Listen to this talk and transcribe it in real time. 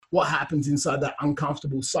what happens inside that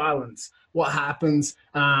uncomfortable silence? What happens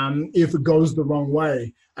if it goes the wrong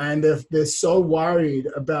way? And if they're so worried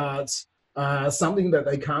about something that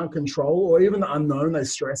they can't control, or even the unknown, they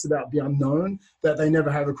stress about the unknown, that they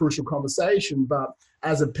never have a crucial conversation. But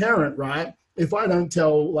as a parent, right, if I don't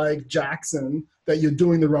tell like Jackson that you're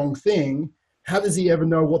doing the wrong thing, how does he ever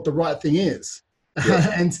know what the right thing is?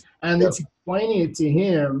 Yeah. and it's explaining it to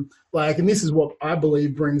him, like, and this is what I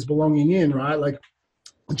believe brings belonging in, right? Like,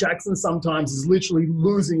 Jackson sometimes is literally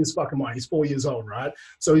losing his fucking mind. He's 4 years old, right?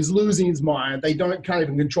 So he's losing his mind. They can't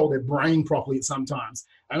even control their brain properly sometimes.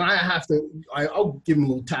 And I'll give him a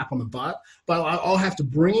little tap on the butt, but I'll have to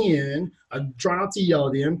bring in, I try not to yell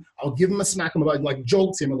at him. I'll give him a smack on the butt, like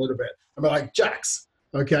jolt him a little bit. I'll be like, Jax,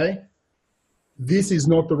 okay, this is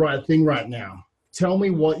not the right thing right now. Tell me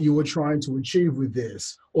what you were trying to achieve with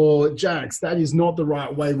this. Or, Jax, that is not the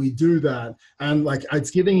right way we do that. And like,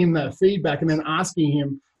 it's giving him that feedback and then asking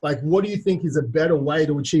him, like, what do you think is a better way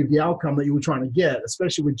to achieve the outcome that you were trying to get?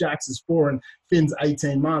 Especially with Jax is 4 and Finn's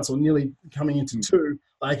 18 months or nearly coming into 2.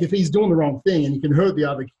 Like, if he's doing the wrong thing and he can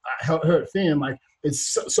hurt Finn, like,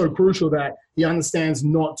 it's so crucial that he understands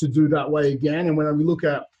not to do that way again. And when we look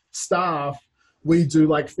at staff, we do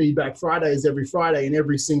like feedback Fridays every Friday in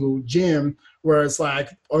every single gym, where it's like,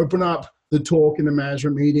 open up the talk in the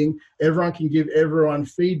management meeting. Everyone can give everyone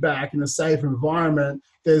feedback in a safe environment.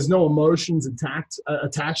 There's no emotions attached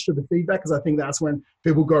to the feedback, because I think that's when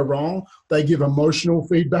people go wrong. They give emotional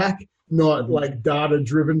feedback, not like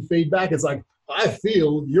data-driven feedback. It's like, I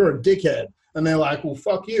feel you're a dickhead. And they're like, well,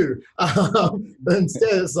 fuck you. But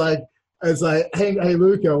instead, it's like, hey,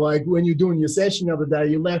 Luca, like when you're doing your session the other day,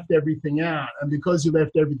 you left everything out. And because you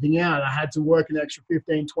left everything out, I had to work an extra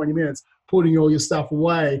 15, 20 minutes putting all your stuff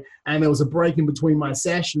away. And there was a break in between my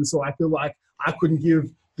sessions. So I feel like I couldn't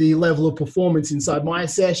give the level of performance inside my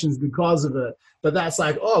sessions because of it. But that's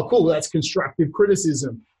like, oh, cool, that's constructive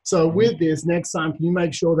criticism. So with this, next time, can you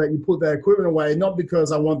make sure that you put that equipment away? Not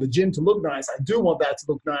because I want the gym to look nice. I do want that to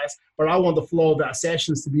look nice, but I want the flow of our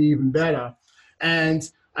sessions to be even better. And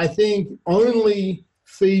I think only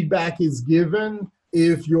feedback is given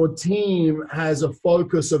if your team has a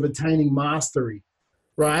focus of attaining mastery,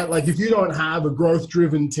 right? Like if you don't have a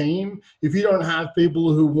growth-driven team, if you don't have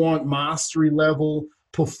people who want mastery level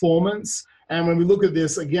performance, and when we look at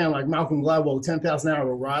this, again, like Malcolm Gladwell, 10,000 hour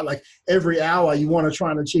rule, right? Like every hour you want to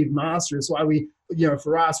try and achieve mastery. That's why we,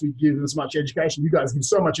 for us, we give as much education. You guys give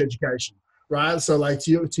so much education, right? So like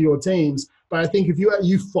to your teams. But I think if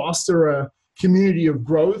you foster a community of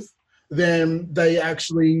growth, then they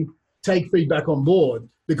actually take feedback on board,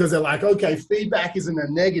 because they're like, okay, feedback isn't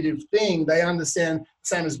a negative thing. They understand,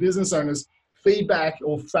 same as business owners, feedback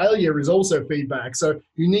or failure is also feedback. So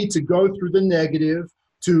you need to go through the negative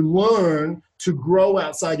to learn, to grow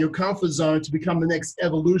outside your comfort zone, to become the next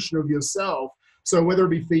evolution of yourself. So whether it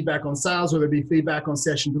be feedback on sales, whether it be feedback on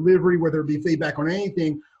session delivery, whether it be feedback on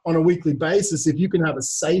anything on a weekly basis, if you can have a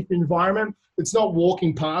safe environment, it's not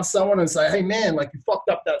walking past someone and say, hey man, like you fucked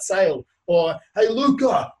up that sale. Or, hey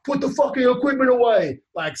Luca, put the fucking equipment away.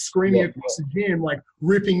 Like screaming across the gym, like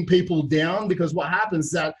ripping people down, because what happens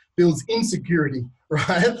is that builds insecurity,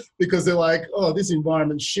 right? Because they're like, oh, this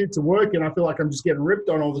environment's shit to work in. I feel like I'm just getting ripped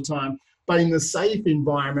on all the time. But in the safe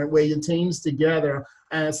environment where your team's together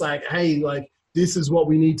and it's like, hey, like this is what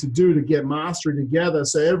we need to do to get mastery together.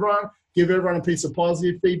 So give everyone a piece of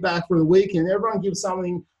positive feedback for the week, and everyone give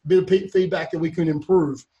something, a bit of feedback that we can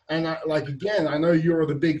improve. And again, I know you're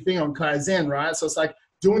the big thing on Kaizen, right? So it's like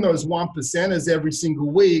doing those 1%ers every single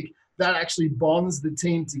week, that actually bonds the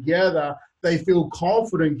team together. They feel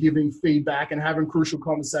confident giving feedback and having crucial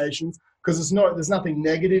conversations, because there's nothing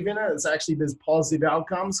negative in it. It's actually, there's positive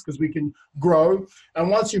outcomes because we can grow. And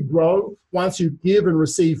once you grow, once you give and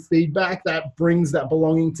receive feedback, that brings that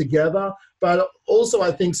belonging together. But also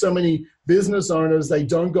I think so many business owners, they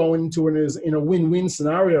don't go into it in a win-win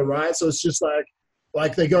scenario, right? So it's just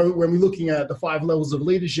like they go, when we're looking at the 5 levels of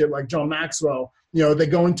leadership, like John Maxwell, they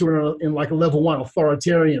go into it in like a level 1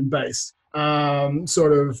 authoritarian based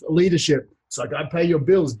sort of leadership. It's like, I pay your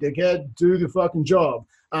bills, dickhead, do the fucking job.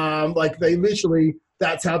 Like they literally,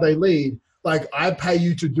 that's how they lead. Like, I pay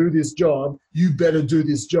you to do this job, you better do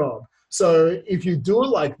this job. So if you do it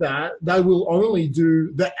like that, they will only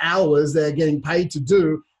do the hours they're getting paid to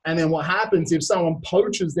do. And then what happens if someone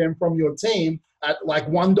poaches them from your team at like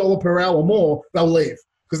 $1 per hour more, they'll leave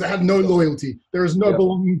because they have no loyalty. There is no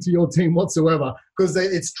belonging to your team whatsoever, because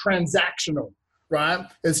it's transactional, right?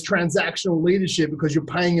 It's transactional leadership because you're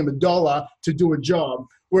paying them $1 to do a job.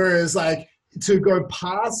 Whereas like to go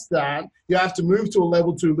past that, you have to move to a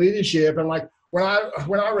level 2 leadership. And like when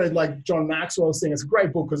I read like John Maxwell's thing, it's a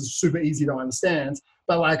great book because it's super easy to understand.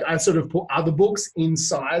 But like I sort of put other books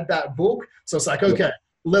inside that book, so it's like, okay,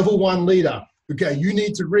 level 1 leader. Okay, you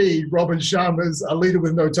need to read Robin Sharma's A Leader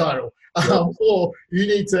with No Title, or you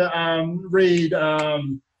need to read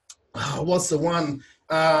what's the one,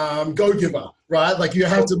 Go Giver, right? Like you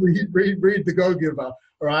have to read the Go Giver,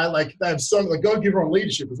 right? Like they have so the Go Giver on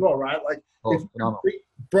leadership as well, right? Like,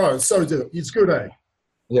 bro, it's so good. It's good, eh?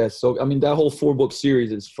 Yeah. So I mean, that whole 4-book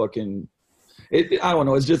series is fucking. I don't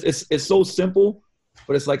know. It's just it's so simple,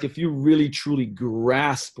 but it's like if you really truly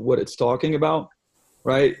grasp what it's talking about,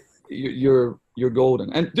 right? You're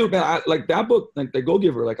golden. And dude, man, I like that book, like the Go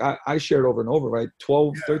Giver. Like I shared over and over, right?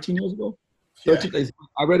 13 years ago. 13 days.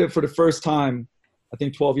 I read it for the first time, I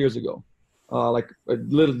think 12 years ago. Like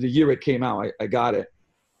literally the year it came out, I got it.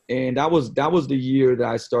 And that was the year that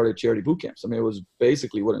I started charity boot camps. I mean, it was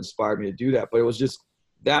basically what inspired me to do that. But it was just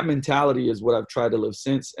that mentality is what I've tried to live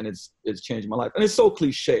since, and it's changed my life. And it's so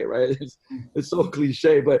cliche, right? It's so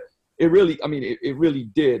cliche, but it really, I mean, it really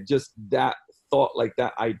did. Just that thought, like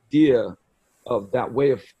that idea of that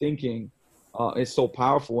way of thinking is so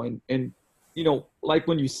powerful. And you know, like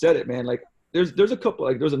when you said it, man, like there's a couple,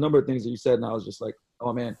 like there's a number of things that you said, and I was just like,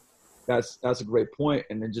 oh man, that's a great point.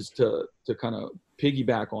 And then just to kind of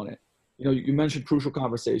piggyback on it, you know, you mentioned Crucial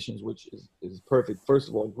Conversations, which is perfect. First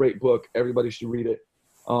of all, great book. Everybody should read it.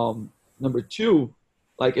 Number 2,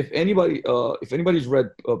 like if anybody's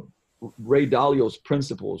read Ray Dalio's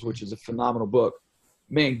Principles, which is a phenomenal book,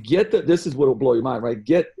 man, this is what will blow your mind, right?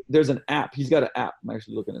 There's an app. He's got an app. I'm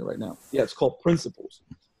actually looking at it right now. Yeah, it's called Principles.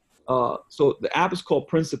 So the app is called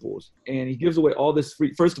Principles, and he gives away all this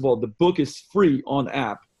free. First of all, the book is free on the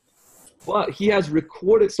app, but he has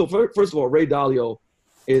recorded. So first of all, Ray Dalio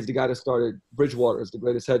is the guy that started Bridgewater. It's the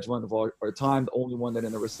greatest hedge fund of our time, the only one that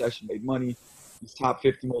in a recession made money. He's top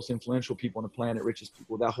 50 most influential people on the planet, richest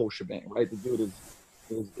people, that whole shebang, right? The dude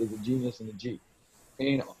is a genius and a G.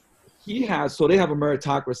 And so they have a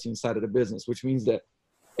meritocracy inside of the business, which means that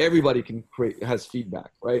everybody has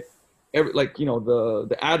feedback, right? Like, you know,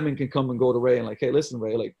 the admin can come and go to Ray and like, hey, listen,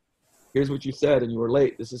 Ray, like, here's what you said and you were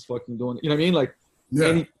late. This is fucking doing, you know what I mean? Like,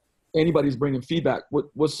 anybody's bringing feedback.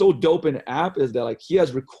 What's so dope in the app is that like he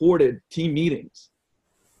has recorded team meetings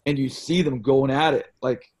and you see them going at it,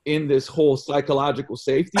 like in this whole psychological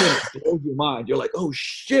safety, and it blows your mind. You're like, oh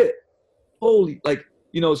shit, holy, like,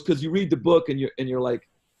 you know, it's because you read the book and you're like,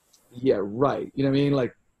 yeah, right. You know what I mean?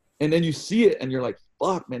 Like, and then you see it and you're like,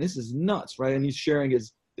 fuck, man, this is nuts, right? And he's sharing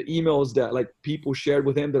the emails that like people shared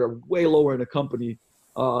with him that are way lower in the company,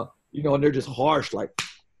 you know, and they're just harsh. Like,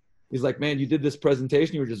 he's like, man, you did this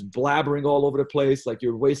presentation, you were just blabbering all over the place, like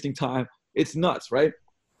you're wasting time. It's nuts, right?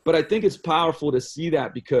 But I think it's powerful to see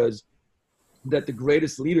that, because that the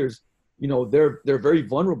greatest leaders, you know, they're very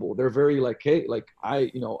vulnerable. They're very like, hey, like I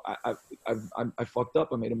fucked up.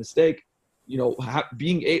 I made a mistake. You know,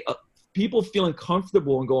 people feeling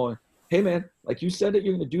comfortable and going, hey man, like you said that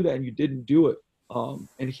you're going to do that and you didn't do it.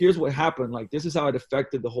 And here's what happened. Like, this is how it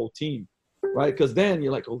affected the whole team, right? Because then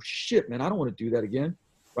you're like, oh shit, man, I don't want to do that again,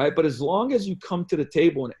 right? But as long as you come to the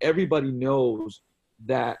table and everybody knows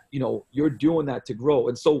that, you know, you're doing that to grow.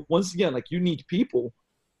 And so once again, like, you need people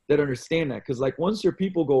that understand that. Because like, once your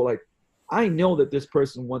people go like, I know that this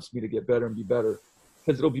person wants me to get better and be better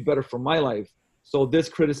because it'll be better for my life. So this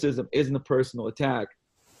criticism isn't a personal attack.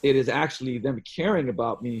 It is actually them caring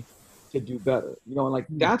about me to do better, you know, and like,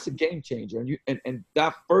 that's a game changer. And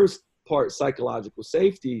that first part, psychological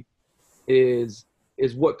safety, is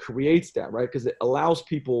what creates that, right? Because it allows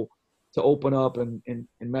people to open up and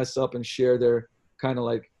mess up and share their kind of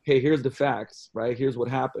like, hey, here's the facts, right? Here's what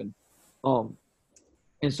happened. And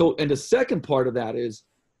the second part of that is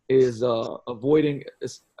avoiding, I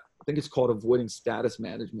think it's called avoiding status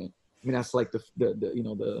management. I mean, that's like the you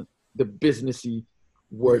know, the businessy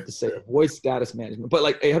word to say, avoid status management. But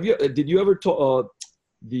like, hey, did you ever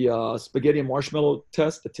the spaghetti and marshmallow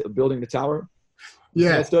test, building the tower?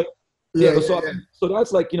 Yeah. So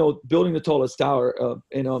that's like, you know, building the tallest tower.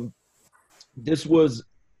 This was,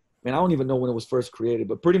 man, I don't even know when it was first created,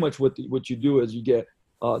 but pretty much what you do is you get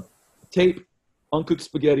tape, uncooked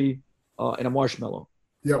spaghetti, and a marshmallow.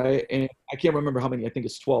 Yep. Right? And I can't remember how many. I think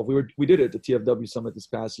it's 12. We did it at the TFW Summit this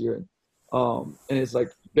past year, and it's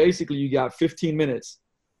like basically you got 15 minutes,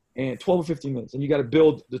 and 12 or 15 minutes, and you got to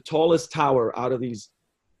build the tallest tower out of these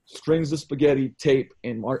strings of spaghetti, tape,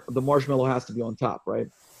 and the marshmallow has to be on top, right?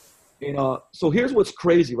 And so here's what's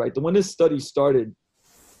crazy, right? When this study started,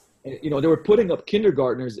 you know, they were putting up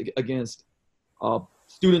kindergartners against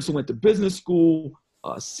students who went to business school,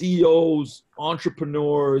 CEOs,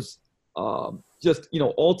 entrepreneurs, just, you know,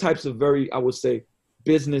 all types of very, I would say,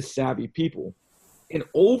 business savvy people. And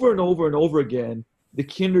over and over again, the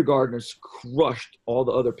kindergartners crushed all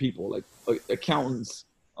the other people, like accountants,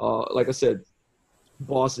 like I said,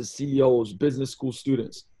 bosses, CEOs, business school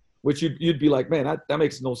students, which you'd be like, man, that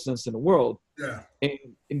makes no sense in the world. Yeah.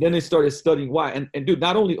 And then they started studying why. And dude,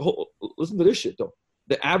 not only, listen to this shit though.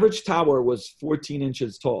 The average tower was 14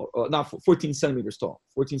 inches tall, not 14 centimeters tall,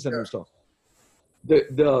 14 centimeters tall.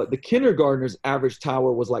 The kindergartners' average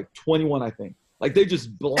tower was like 21, I think. Like they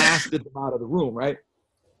just blasted them out of the room, right?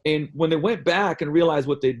 And when they went back and realized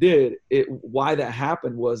what they did, why that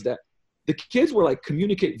happened was that the kids were like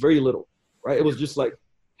communicate very little, right? It was just like,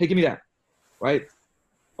 hey, give me that, right?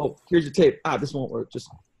 Oh, here's your tape. This won't work. Just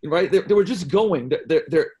right. They were just going.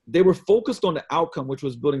 They were focused on the outcome, which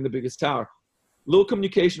was building the biggest tower. Little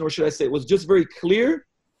communication, or should I say, it was just very clear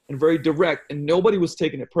and very direct, and nobody was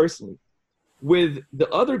taking it personally. With the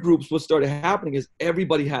other groups, what started happening is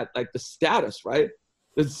everybody had like the status, right?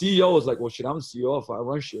 The CEO was like, well, shit, I'm the CEO if I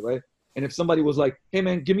run shit, right? And if somebody was like, hey,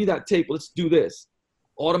 man, give me that tape. Let's do this.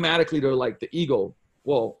 Automatically, they're like the ego.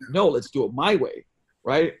 Well, no, let's do it my way,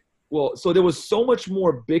 right? Well, so there was so much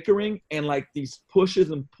more bickering and like these pushes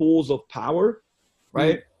and pulls of power,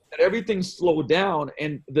 right? Mm-hmm. That everything slowed down.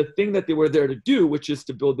 And the thing that they were there to do, which is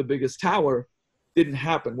to build the biggest tower, didn't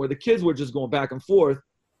happen. Where the kids were just going back and forth.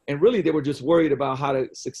 And really, they were just worried about how to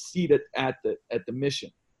succeed at the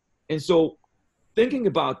mission. And so thinking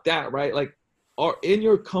about that, right? Like, in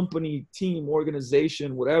your company, team,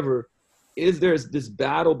 organization, whatever, is there's this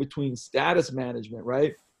battle between status management,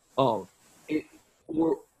 right? Or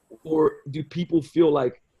do people feel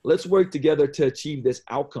like, let's work together to achieve this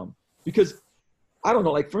outcome? Because I don't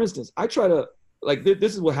know, like for instance, I try to, like,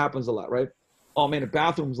 this is what happens a lot, right? Oh man, the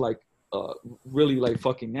bathroom's like really like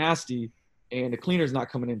fucking nasty and the cleaner's not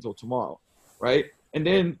coming in until tomorrow, right? And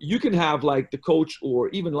then you can have like the coach or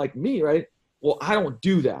even like me, right? Well, I don't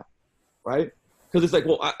do that, right? Because it's like,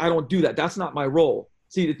 well, I don't do that. That's not my role.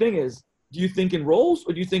 See, the thing is, do you think in roles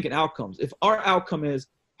or do you think in outcomes? If our outcome is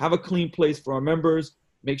have a clean place for our members,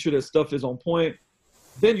 make sure that stuff is on point,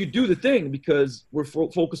 then you do the thing because we're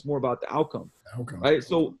focused more about the outcome, right?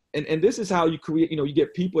 So, and this is how you create, you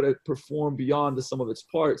get people that perform beyond the sum of its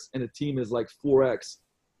parts, and the team is like 4x,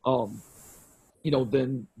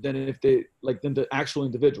 than if they like than the actual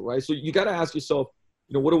individual, right? So you got to ask yourself,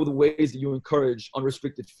 what are the ways that you encourage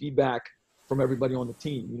unrestricted feedback from everybody on the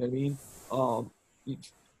team? You know what I mean?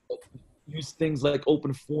 Use things like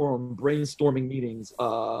open forum, brainstorming meetings,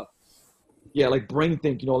 like brain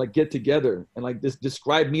think, like get together and like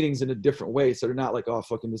describe meetings in a different way. So they're not like, oh,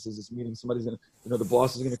 fucking, this is this meeting. Somebody's going to, the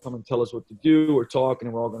boss is going to come and tell us what to do or talk, and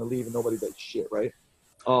then we're all going to leave and nobody does shit, right?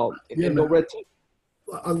 And no red tape.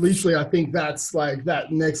 Literally, I think that's like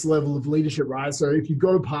that next level of leadership, right? So if you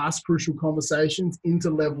go past crucial conversations into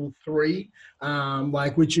level 3,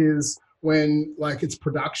 which is when like it's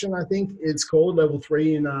production, I think it's called level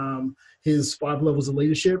 3 in his 5 levels of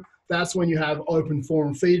leadership. That's when you have open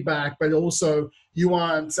forum feedback, but also you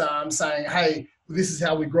aren't saying, hey, this is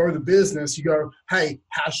how we grow the business. You go, hey,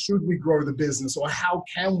 how should we grow the business? Or how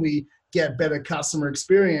can we get better customer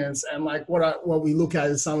experience? And like what we look at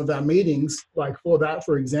is some of our meetings, like for that,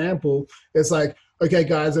 for example, it's like, okay,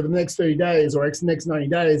 guys, over the next 30 days or next 90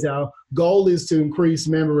 days, our goal is to increase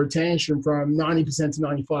member retention from 90% to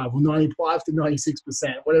 95 or 95 to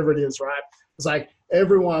 96%, whatever it is, right? It's like,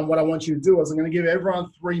 everyone, what I want you to do is I'm going to give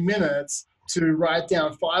everyone 3 minutes to write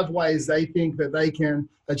down 5 ways they think that they can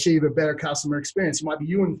achieve a better customer experience. It might be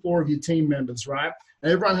you and 4 of your team members, right?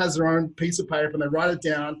 And everyone has their own piece of paper and they write it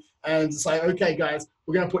down and say, okay, guys,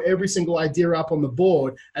 we're going to put every single idea up on the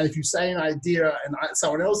board. And if you say an idea and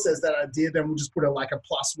someone else says that idea, then we'll just put like a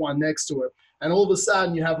 +1 next to it. And all of a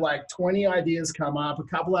sudden you have like 20 ideas come up, a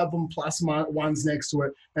couple of them +1s next to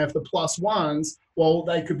it. And if the +1s, well,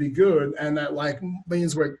 they could be good. And that like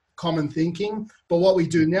means we're common thinking. But what we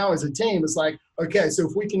do now as a team is like, okay, so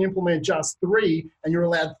if we can implement just 3 and you're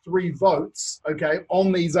allowed 3 votes, okay,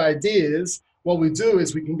 on these ideas, what we do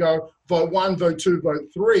is we can go vote 1, vote 2, vote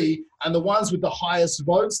 3, and the ones with the highest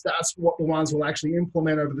votes, that's what the ones we'll actually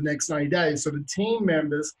implement over the next 90 days. So the team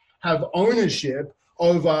members have ownership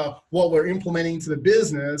over what we're implementing to the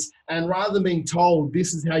business. And rather than being told,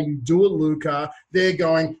 this is how you do it, Luca, they're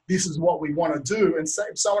going, this is what we want to do. And so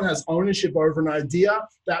if someone has ownership over an idea,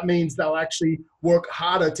 that means they'll actually work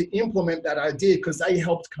harder to implement that idea because they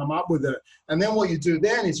helped come up with it. And then what you do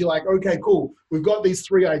then is you're like, okay, cool. We've got these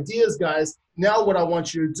 3 ideas, guys. Now what I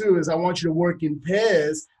want you to do is I want you to work in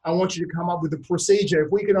pairs. I want you to come up with a procedure.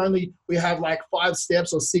 If we have like 5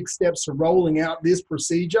 steps or 6 steps to rolling out this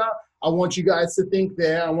procedure, I want you guys to think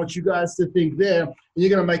there. I want you guys to think there. And you're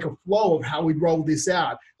going to make a flow of how we roll this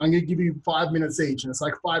out. I'm going to give you 5 minutes each, and it's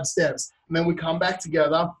like 5 steps. And then we come back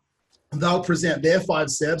together. They'll present their 5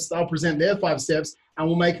 steps. They'll present their 5 steps. And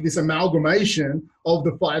we'll make this amalgamation of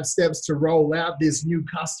the 5 steps to roll out this new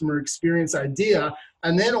customer experience idea.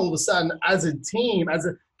 And then all of a sudden, as a team, as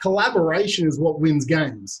a collaboration is what wins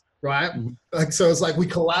games, right? Mm-hmm. Like, so it's like we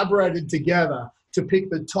collaborated together to pick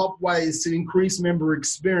the top ways to increase member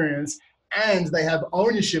experience, and they have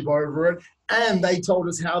ownership over it, and they told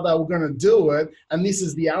us how they were going to do it, and this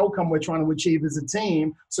is the outcome we're trying to achieve as a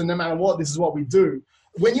team. So no matter what, this is what we do.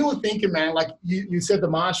 When you were thinking, man, like you said the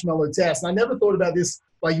marshmallow test, and I never thought about this,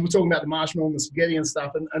 like you were talking about the marshmallow and the spaghetti and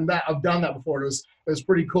stuff, and that I've done that before. It was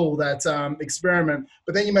pretty cool, that experiment.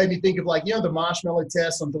 But then you made me think of, like, you know, the marshmallow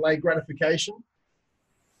test on delayed gratification,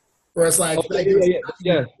 where it's like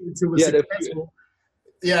successful.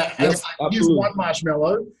 Yeah, and it's like, here's one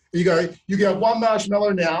marshmallow. You get 1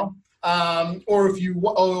 marshmallow now, or if you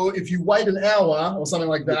wait an hour or something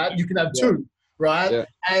like that, you can have 2. Right? Yeah.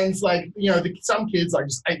 And it's like, you know, some kids like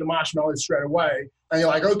just ate the marshmallows straight away. And you're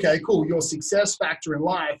like, okay, cool. Your success factor in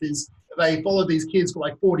life is they followed these kids for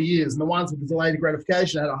like 40 years. And the ones with the delayed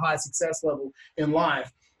gratification had a high success level in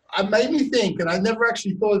life. It made me think, and I never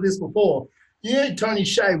actually thought of this before. You know Tony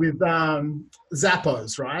Hsieh with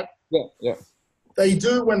Zappos, right? Yeah, yeah. They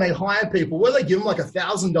do when they hire people, where they give them like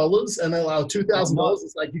 $1,000 and they allow $2,000.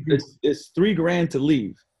 It's like it's $3,000 to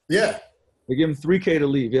leave. Yeah. They give them $3,000 to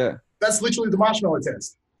leave. Yeah. That's literally the marshmallow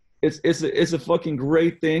test. It's a fucking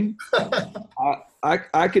great thing.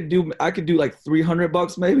 I could do like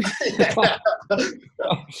 $300 maybe.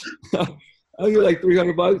 I'll give like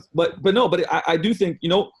 $300, but I do think, you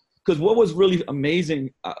know, because what was really amazing,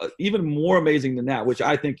 even more amazing than that, which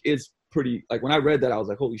I think is pretty, like when I read that, I was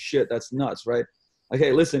like, holy shit, that's nuts, right? Like,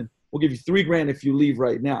 hey, listen, we'll give you $3,000 if you leave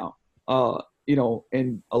right now. You know,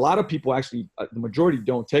 and a lot of people actually, the majority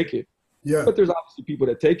don't take it. Yeah. But there's obviously people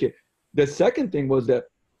that take it. The second thing was that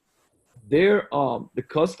they're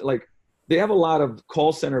they have a lot of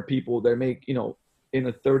call center people that make, you know, in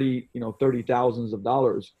the 30 thousands of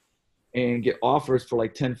dollars and get offers for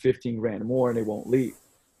like 10, 15 grand more, and they won't leave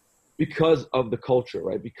because of the culture,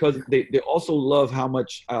 right? Because they also love how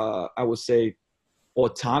much, I would say,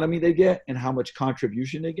 autonomy they get and how much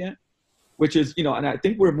contribution they get, which is, you know, and I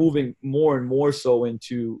think we're moving more and more so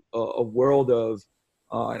into a world of,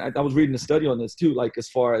 and I was reading a study on this too, like as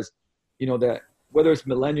far as, you know, that whether it's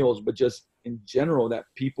millennials, but just in general, that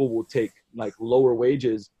people will take like lower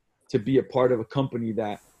wages to be a part of a company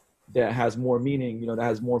that has more meaning, you know, that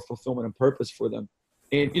has more fulfillment and purpose for them.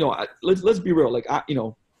 And, you know, let's be real. Like, you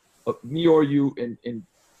know, me or you in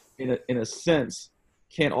a sense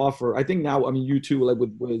can't offer, I think now, I mean, you too, like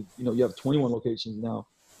with, you know, you have 21 locations now.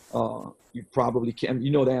 You probably can,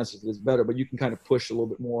 you know, the answer to this better, but you can kind of push a little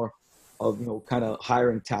bit more of, you know, kind of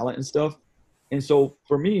hiring talent and stuff. And so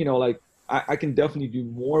for me, you know, like I can definitely do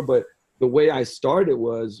more, but the way I started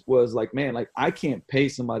was like, man, like I can't pay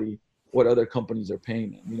somebody what other companies are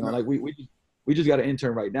paying them. You know, like we just got an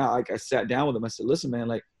intern right now. Like I sat down with him. I said, listen, man,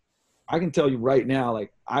 like I can tell you right now,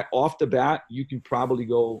 like off the bat, you can probably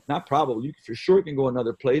go, not probably, you for sure can go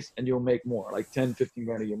another place and you'll make more, like 10, 15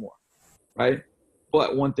 grand a year more. Right.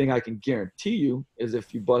 But one thing I can guarantee you is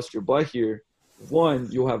if you bust your butt here, one,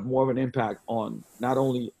 you'll have more of an impact on not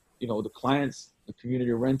only, you know, the clients, the community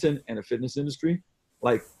you're renting, and the fitness industry,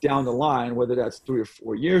 like down the line, whether that's 3 or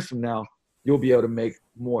 4 years from now, you'll be able to make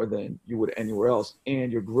more than you would anywhere else.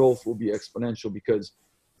 And your growth will be exponential because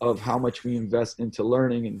of how much we invest into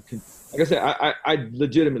learning. And like I said, I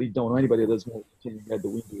legitimately don't know anybody that does more continuing ed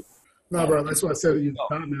than we do. No, bro, that's what I said to you,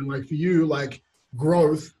 man. Like for you, like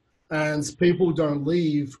growth, and people don't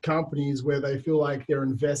leave companies where they feel like they're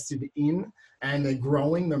invested in and they're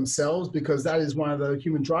growing themselves, because that is one of the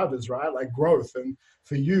human drivers, right? Like growth. And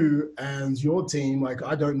for you and your team, like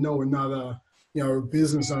I don't know another, you know,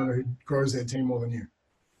 business owner who grows their team more than you.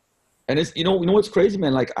 And it's, you know what's crazy,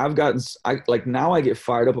 man? Like now I get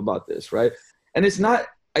fired up about this, right? And it's not,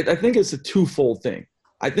 I think it's a twofold thing.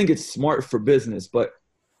 I think it's smart for business, but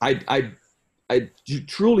I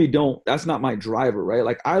truly don't, that's not my driver, right?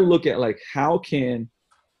 Like I look at like, how can,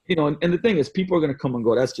 you know, and the thing is people are going to come and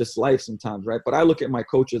go. That's just life sometimes, right? But I look at my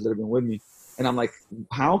coaches that have been with me and I'm like,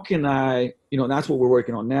 how can I, you know, and that's what we're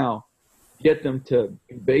working on now, get them to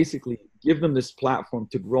basically give them this platform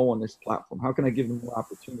to grow on this platform. How can I give them more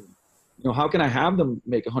opportunity? You know, how can I have them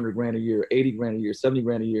make 100 grand a year, 80 grand a year, 70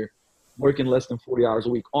 grand a year, working less than 40 hours a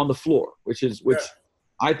week on the floor, which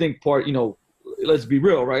I think part, you know, let's be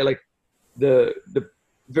real, right? Like the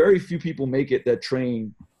very few people make it that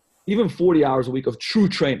train even 40 hours a week of true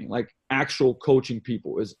training. Like actual coaching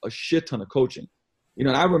people, is a shit ton of coaching. You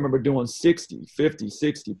know, and I remember doing 60, 50,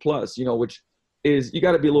 60 plus, you know, which is, you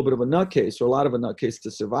got to be a little bit of a nutcase, or a lot of a nutcase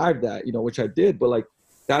to survive that, you know, which I did, but like,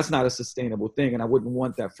 that's not a sustainable thing. And I wouldn't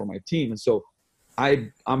want that for my team. And so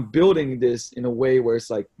I'm building this in a way where it's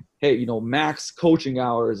like, hey, you know, max coaching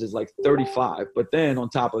hours is like 35. But then on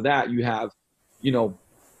top of that, you have, you know,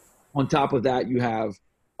 on top of that, you have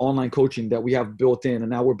online coaching that we have built in. And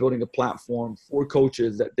now we're building a platform for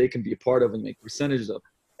coaches that they can be a part of and make percentages of.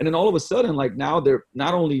 And then all of a sudden, like now they're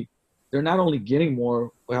not only getting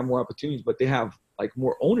more, have more opportunities, but they have like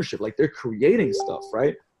more ownership, like they're creating stuff,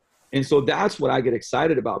 right? And so that's what I get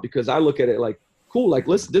excited about, because I look at it like, cool, like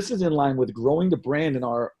this is in line with growing the brand and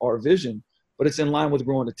our vision, but it's in line with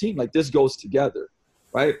growing the team. Like this goes together,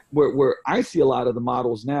 right? Where I see a lot of the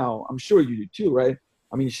models now, I'm sure you do too, right?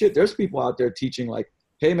 I mean, shit, there's people out there teaching like,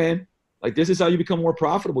 hey man, like this is how you become more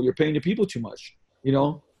profitable. You're paying your people too much, you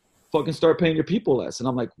know, fucking start paying your people less. And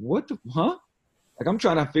I'm like, what the, huh? Like I'm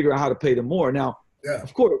trying to figure out how to pay them more. Now, yeah,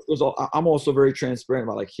 of course, I'm also very transparent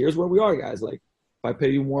about like, here's where we are, guys. Like if I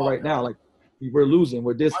pay you more right now, like we're losing,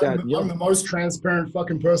 we're this, that. I'm the most transparent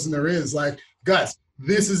fucking person there is. Like, guys,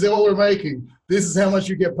 this is all we're making. This is how much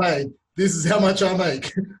you get paid. This is how much I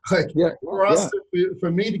make. Like for us,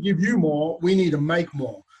 for me to give you more, we need to make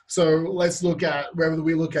more. So let's look at whether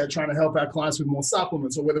we look at trying to help our clients with more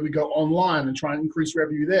supplements, or whether we go online and try and increase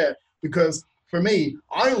revenue there. Because for me,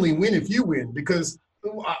 I only win if you win, because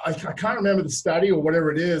I can't remember the study or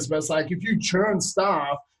whatever it is, but it's like if you churn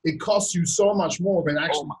staff, it costs you so much more than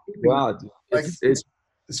actually. Wow, like it's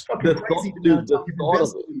fucking crazy.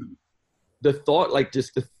 The thought, like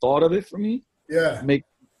just the thought of it for me,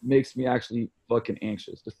 makes me actually fucking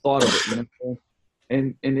anxious. The thought of it, you know?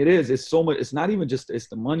 And it's so much. It's not even just it's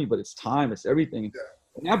the money, but it's time, it's everything. Yeah.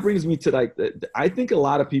 And that brings me to like I think a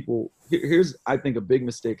lot of people. Here's I think a big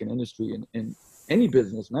mistake in industry and in any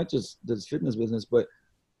business, not just this fitness business, but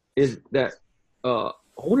is that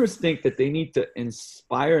owners think that they need to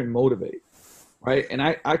inspire and motivate, right? And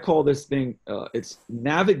I call this thing it's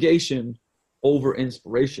navigation over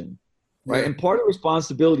inspiration, right? Yeah. And part of the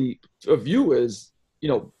responsibility of you is, you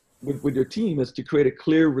know, with your team is to create a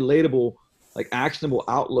clear, relatable, like actionable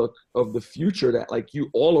outlook of the future that like you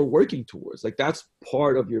all are working towards. Like that's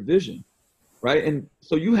part of your vision, right? And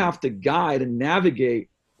so you have to guide and navigate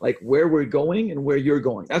like where we're going and where you're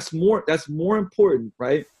going. That's more important,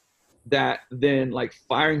 right? Than like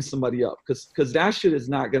firing somebody up, because that shit is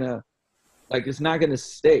not gonna, like, it's not gonna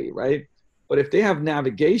stay, right? But if they have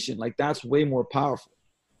navigation, like that's way more powerful.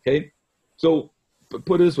 Okay, so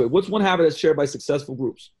put it this way: what's one habit that's shared by successful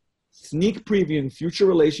groups? Sneak previewing future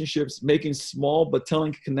relationships, making small but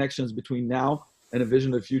telling connections between now and a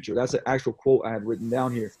vision of the future. That's an actual quote I had written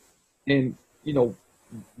down here. And you know,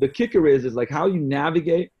 the kicker is like how you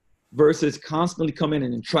navigate versus constantly come in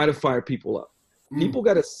and try to fire people up. People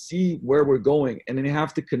got to see where we're going, and then they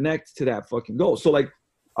have to connect to that fucking goal. So like,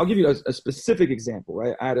 I'll give you a specific example,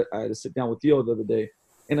 right? I had to sit down with Theo the other day,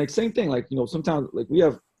 and like same thing, like, you know, sometimes like we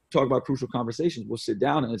have talk about crucial conversations. We'll sit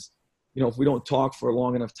down and it's, you know, if we don't talk for a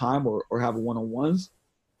long enough time or have one-on-ones,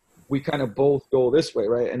 we kind of both go this way,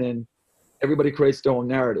 right? And then everybody creates their own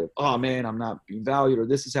narrative. Oh man, I'm not being valued, or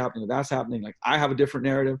this is happening, or that's happening. Like I have a different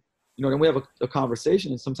narrative, you know, and we have a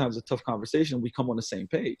conversation, and sometimes a tough conversation, we come on the same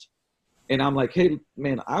page. And I'm like, hey,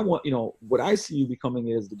 man, I want, you know, what I see you becoming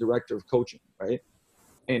is the director of coaching, right?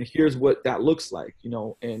 And here's what that looks like, you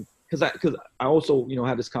know, and because I also, you know,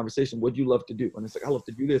 had this conversation, what do you love to do? And it's like, I love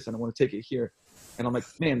to do this and I want to take it here. And I'm like,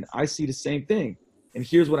 man, I see the same thing. And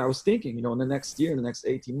here's what I was thinking, you know, in the next year, in the next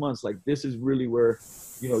 18 months, like this is really where,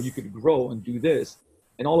 you know, you could grow and do this.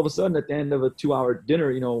 And all of a sudden at the end of a 2-hour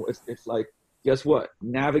dinner, you know, it's like, guess what?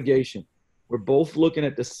 Navigation. We're both looking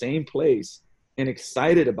at the same place and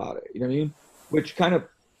excited about it, you know what I mean? Which kind of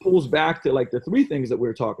pulls back to like the 3 things that we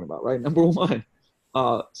were talking about, right? Number 1,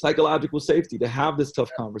 psychological safety, to have this tough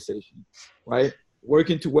conversation, right?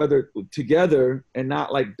 Working together and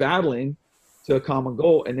not like battling to a common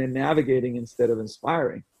goal, and then navigating instead of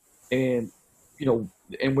inspiring. And, you know,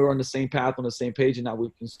 and we're on the same path, on the same page, and now we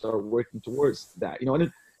can start working towards that, you know?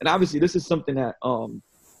 And obviously this is something that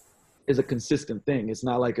is a consistent thing. It's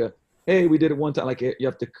not like a, hey, we did it one time. Like you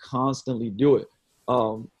have to constantly do it.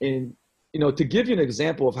 And, you know, to give you an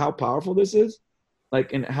example of how powerful this is,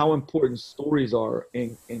 like, and how important stories are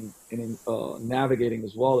in navigating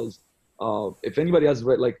as well, as if anybody has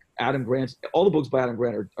read like Adam Grant's, all the books by Adam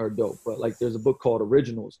Grant are dope, but like there's a book called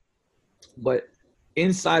Originals. But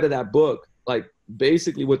inside of that book, like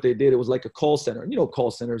basically what they did, it was like a call center. And you know, call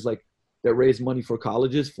centers like that raise money for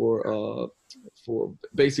colleges for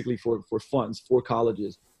basically for funds for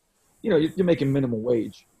colleges. You know, you're making minimum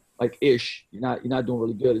wage. like ish, you're not doing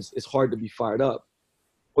really good. It's hard to be fired up.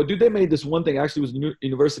 But dude, they made this one thing. Actually, it was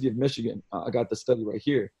University of Michigan. I got the study right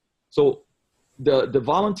here. So the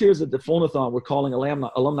volunteers at the Phonathon were calling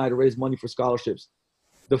alumni to raise money for scholarships.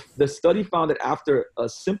 The study found that after a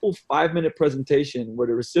simple 5-minute presentation where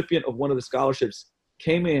the recipient of one of the scholarships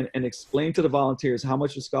came in and explained to the volunteers how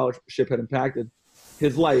much the scholarship had impacted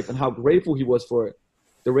his life and how grateful he was for it,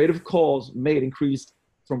 the rate of calls made increased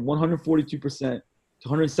from 142% to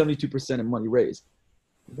 172% in money raised.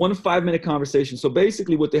 1 5-minute conversation. So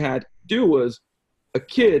basically what they had to do was a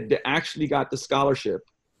kid that actually got the scholarship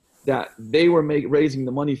that they were raising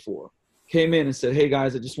the money for came in and said, hey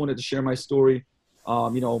guys, I just wanted to share my story.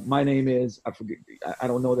 My name is, I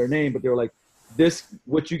don't know their name, but they were like,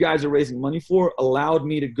 what you guys are raising money for allowed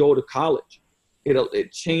me to go to college.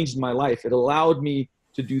 It changed my life. It allowed me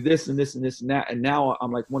to do this and this and this and that. And now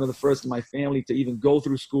I'm like one of the first in my family to even go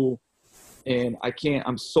through school. And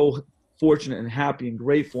I'm so fortunate and happy and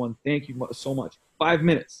grateful. And thank you so much. 5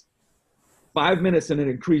 minutes, and it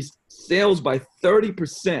increased sales by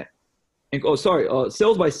 30%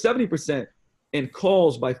 sales by 70% and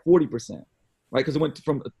calls by 40%. Right, because it went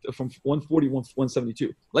from 140 to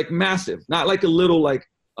 172, like massive, not like a little, like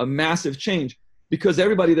a massive change, because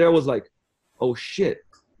everybody there was like, oh shit,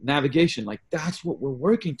 navigation, like that's what we're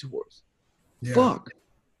working towards. Yeah. Fuck,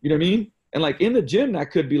 you know what I mean? And like in the gym, that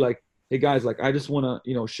could be like, hey guys, like I just want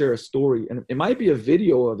to share a story, and it might be a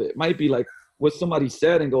video of it. It might be like what somebody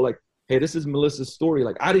said, and go like, hey, this is Melissa's story.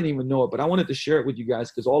 Like I didn't even know it, but I wanted to share it with you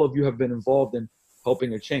guys because all of you have been involved in helping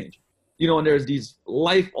her change. And there's these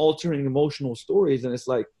life-altering emotional stories, and it's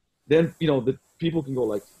like, then, the people can go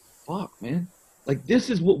like, fuck, man, like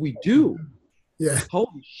this is what we do. Yeah.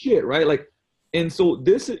 Holy shit, right? Like, and so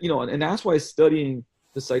this is, and that's why studying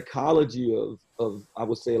the psychology of I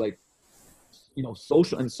would say like,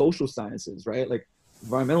 social sciences, right? Like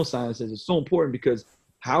environmental sciences is so important, because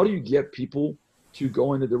how do you get people to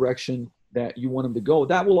go in the direction that you want them to go?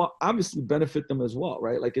 That will obviously benefit them as well,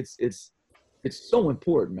 right? Like it's so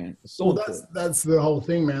important, man. It's so important. That's the whole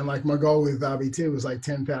thing, man. Like my goal with RBT was like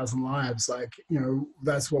 10,000 lives. Like,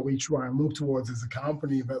 that's what we try and look towards as a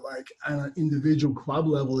company. But like at an individual club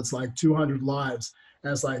level, it's like 200 lives.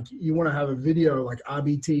 And it's like, you want to have a video like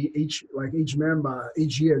RBT, each member,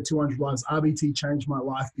 each year, 200 lives, RBT changed my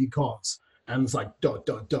life because, and it's like ...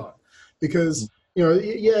 Because,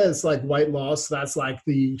 it's like weight loss. That's like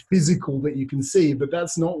the physical that you can see, but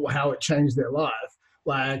that's not how it changed their life.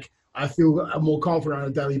 Like, I feel more confident on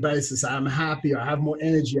a daily basis. I'm happier. I have more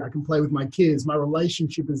energy. I can play with my kids. My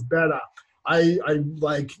relationship is better. I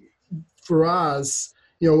like, for us,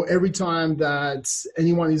 every time that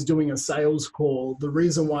anyone is doing a sales call, the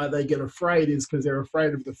reason why they get afraid is because they're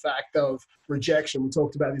afraid of the fact of rejection. We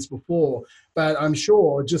talked about this before, but I'm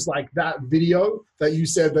sure just like that video that you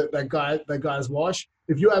said that guys watch,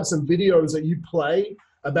 if you have some videos that you play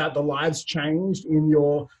about the lives changed in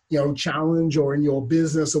your, challenge or in your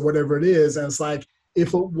business or whatever it is. And it's like,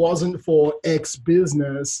 if it wasn't for X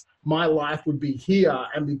business, my life would be here.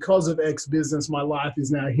 And because of X business, my life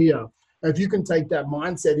is now here. And if you can take that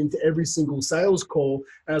mindset into every single sales call,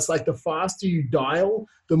 and it's like the faster you dial,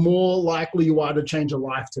 the more likely you are to change a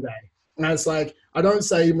life today. And it's like, I don't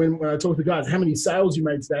say when I talk to guys, how many sales you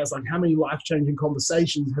made today? It's like, how many life-changing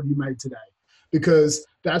conversations have you made today? Because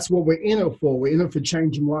that's what we're in it for. We're in it for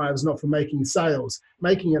changing lives, not for making sales.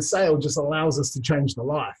 Making a sale just allows us to change the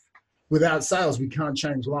life. Without sales, we can't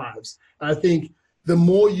change lives. And I think the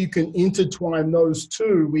more you can intertwine those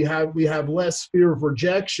two, we have less fear of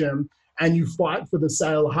rejection, and you fight for the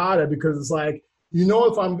sale harder, because it's like,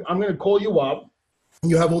 if I'm going to call you up,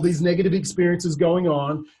 you have all these negative experiences going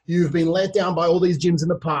on. You've been let down by all these gyms in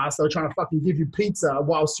the past. They were trying to fucking give you pizza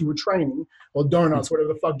whilst you were training, or donuts,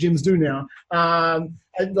 whatever the fuck gyms do now.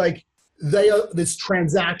 And like, they are this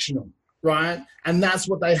transactional, right? And that's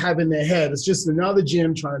what they have in their head. It's just another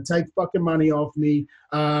gym trying to take fucking money off me,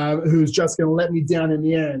 who's just going to let me down in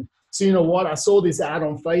the end. So you know what? I saw this ad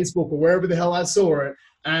on Facebook or wherever the hell I saw it,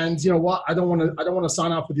 and you know what? I don't want to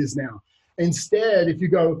sign up for this now. Instead, if you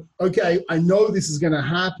go, okay, I know this is going to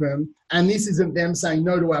happen, and this isn't them saying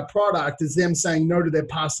no to our product, it's them saying no to their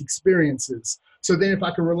past experiences. So then if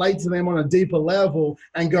I can relate to them on a deeper level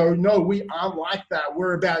and go, no, we aren't like that.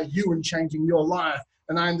 We're about you and changing your life.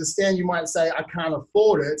 And I understand you might say, I can't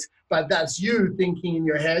afford it, but that's you thinking in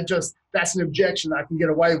your head, just that's an objection I can get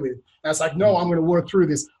away with. And it's like, no, I'm going to work through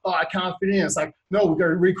this. Oh, I can't fit in. It's like, no, we're going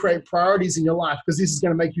to recreate priorities in your life because this is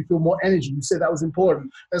going to make you feel more energy. You said that was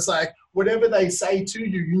important. It's like, whatever they say to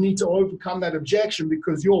you, you need to overcome that objection,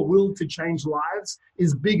 because your will to change lives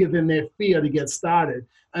is bigger than their fear to get started.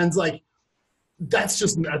 And it's like, that's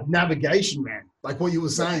just a navigation, man. Like what you were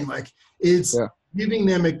saying, like it's Yeah. giving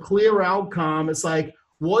them a clear outcome. It's like,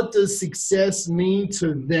 what does success mean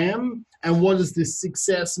to them? And what does this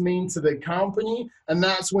success mean to the company? And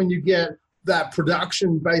that's when you get that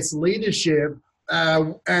production-based leadership.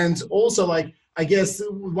 And also, like, I guess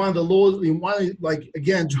one of the laws, like,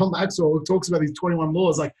 again, John Maxwell talks about these 21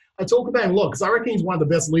 laws. Like, I talk about him a lot because I reckon he's one of the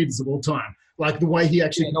best leaders of all time. Like, the way he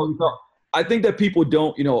actually. Yeah, no. I think that people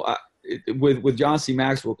don't, with John C.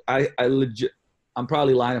 Maxwell, I'm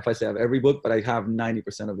probably lying if I say I have every book, but I have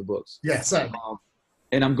 90% of the books. Yeah, same.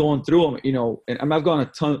 And I'm going through them, and I've gone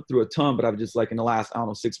through a ton, but I've just like in the last,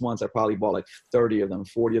 6 months, I probably bought like 30 of them,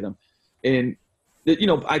 40 of them. And,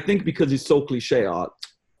 I think because he's so cliche,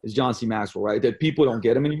 it's John C. Maxwell, right? That people don't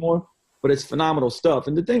get him anymore, but it's phenomenal stuff.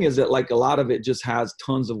 And the thing is that like a lot of it just has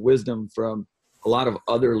tons of wisdom from a lot of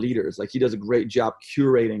other leaders. Like he does a great job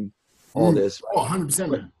curating all this. Right? Oh,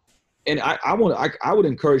 100%. And I would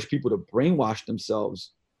encourage people to brainwash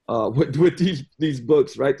themselves with these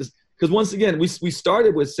books, right? Because once again, we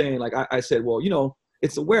started with saying, like I said, well,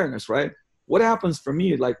 it's awareness, right? What happens for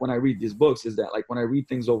me, like when I read these books, is that like when I read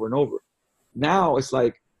things over and over, now it's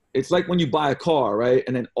like when you buy a car, right?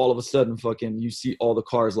 And then all of a sudden, fucking, you see all the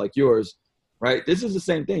cars like yours, right? This is the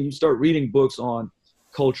same thing. You start reading books on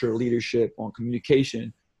culture, leadership, on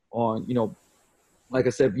communication, on, like I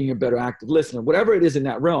said, being a better active listener, whatever it is in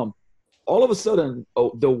that realm. All of a sudden,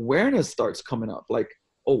 the awareness starts coming up. Like,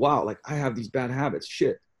 oh, wow, like I have these bad habits.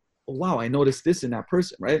 Shit. Oh, wow, I noticed this in that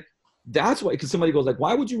person, right? That's why, because somebody goes like,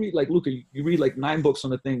 why would you read, like, Luca, you read like 9 books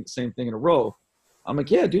on the same thing in a row. I'm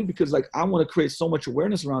like, yeah, dude, because like I want to create so much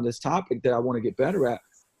awareness around this topic that I want to get better at,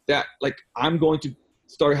 that like I'm going to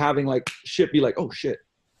start having like shit be like, oh shit,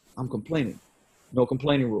 I'm complaining. No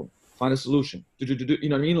complaining rule. Find a solution. You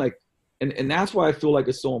know what I mean? Like, and that's why I feel like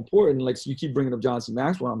it's so important. Like, so you keep bringing up John C.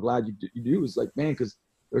 Maxwell. I'm glad you do. It's like, man, because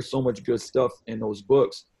there's so much good stuff in those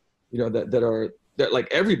books, that like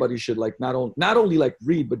everybody should like not only like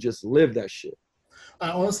read, but just live that shit.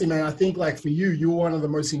 Honestly, man, I think like for you, you're one of the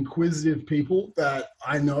most inquisitive people that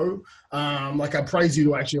I know. Like I praise you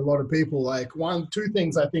to actually a lot of people. Like 2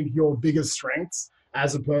 things I think your biggest strengths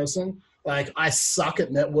as a person. Like I suck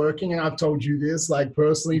at networking, and I've told you this like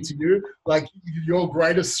personally to you. Like your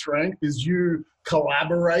greatest strength is you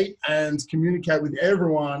collaborate and communicate with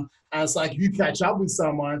everyone. And it's like you catch up with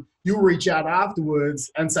someone, you'll reach out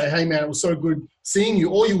afterwards and say, hey man, it was so good seeing you,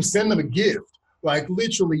 or you'll send them a gift. Like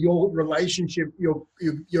literally your relationship, your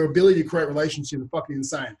ability to create relationships is fucking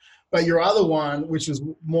insane. But your other one, which is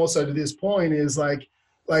more so to this point, is like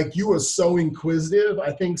you are so inquisitive.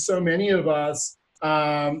 I think so many of us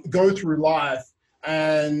go through life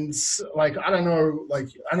and like, I don't know, like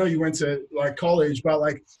I know you went to like college, but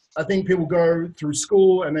like I think people go through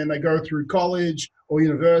school and then they go through college or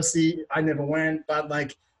university. I never went, but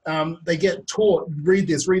like they get taught, read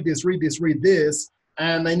this,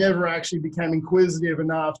 and they never actually became inquisitive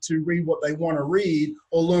enough to read what they want to read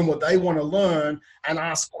or learn what they want to learn and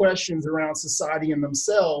ask questions around society and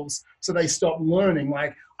themselves. So they stop learning.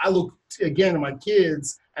 Like I look again at my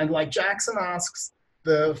kids and like Jackson asks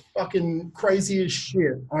the fucking craziest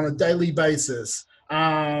shit on a daily basis.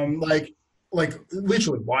 Like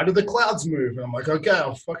literally, why do the clouds move? And I'm like, okay,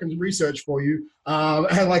 I'll fucking research for you.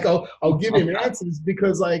 And like, I'll give him answers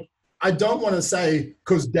because like, I don't want to say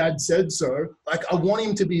because dad said so. Like I want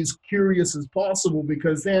him to be as curious as possible,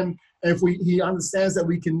 because then if he understands that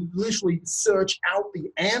we can literally search out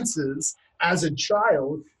the answers as a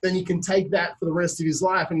child, then he can take that for the rest of his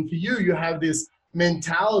life. And for you, you have this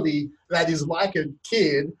mentality that is like a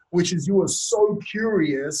kid, which is you are so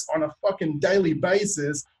curious on a fucking daily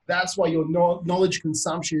basis. That's why your knowledge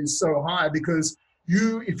consumption is so high, because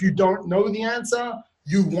if you don't know the answer,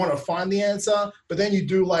 you want to find the answer, but then you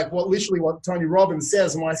do like what Tony Robbins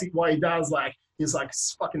says, and why he does like his like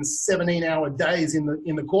fucking 17-hour days in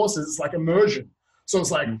the courses. It's like immersion. So it's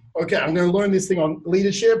like, okay, I'm going to learn this thing on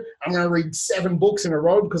leadership. I'm going to read 7 books in a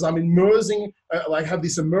row because I'm immersing, have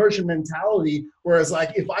this immersion mentality. Whereas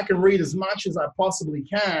like if I can read as much as I possibly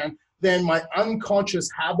can, then my unconscious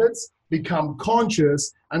habits become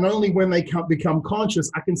conscious, and only when they become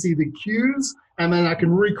conscious, I can see the cues, and then I can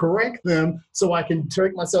recorrect them so I can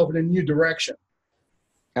take myself in a new direction.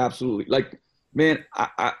 Absolutely. Like, man,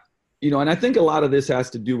 I and I think a lot of this has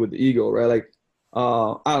to do with the ego, right? Like, I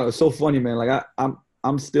don't know, it's so funny, man. Like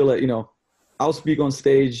I'm still at, I'll speak on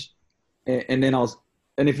stage and then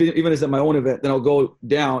even it's at my own event, then I'll go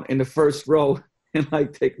down in the first row and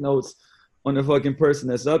like take notes on the fucking person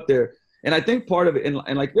that's up there. And I think part of it, and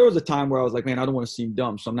like there was a time where I was like, man, I don't want to seem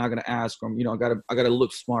dumb, so I'm not gonna ask them. I gotta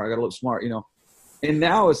look smart. And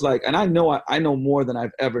now it's like, and I know more than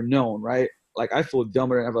I've ever known, right? like I feel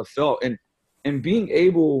dumber than I ever felt. And being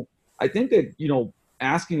able, I think that, you know,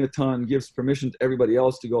 asking a ton gives permission to everybody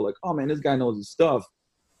else to go like, oh man, this guy knows his stuff.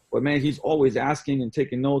 But man, he's always asking and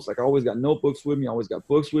taking notes. Like I always got notebooks with me. I always got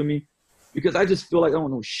books with me because I just feel like I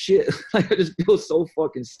don't know shit. Like I just feel so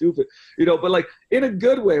fucking stupid, you know, but like in a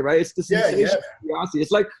good way, right? It's the sensation of curiosity.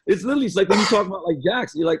 It's like, it's literally, it's like when you talk about like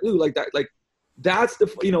Jax, you're like, ooh, like that, like that's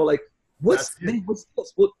the, you know, like what's this?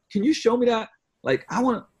 What, can you show me that? Like,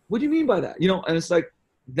 what do you mean by that? You know? And it's like,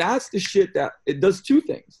 that's the shit that it does two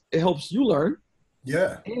things. It helps you learn.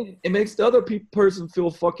 Yeah. And it makes the other person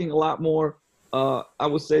feel fucking a lot more, I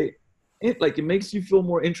would say, it makes you feel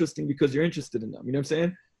more interesting because you're interested in them. You know what I'm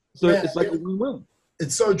saying? So it's like a win-win.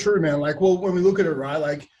 It's so true, man. Like, well, when we look at it, right,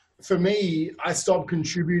 like for me, I stopped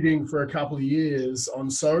contributing for a couple of years on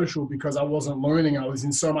social because I wasn't learning. I was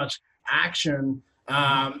in so much action.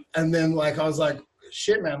 And then like, I was like,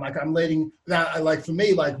 shit, man, like I'm letting that, like for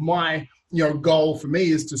me, like my, you know, goal for me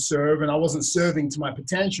is to serve, and I wasn't serving to my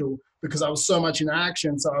potential because I was so much in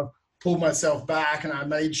action. So I pulled myself back and I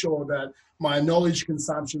made sure that my knowledge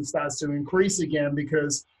consumption starts to increase again,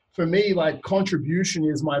 because for me, like to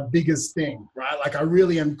is my biggest thing, right? Like I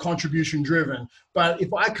really am contribution driven, but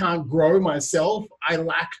if I can't grow myself, I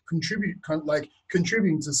lack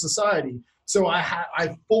contributing to society. So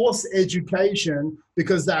I force education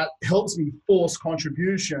because that helps me force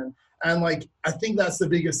contribution. And like, I think that's the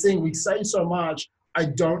biggest thing. We say so much, I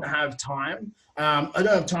don't have time. I don't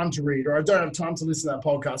have time to read, or I don't have time to listen to that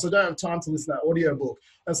podcast. I don't have time to listen to that audiobook.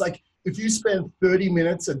 And it's like, if you spend 30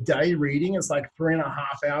 minutes a day reading, it's like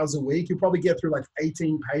 3.5 hours a week. You probably get through like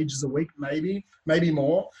 18 pages a week, maybe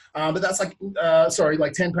more. But that's like,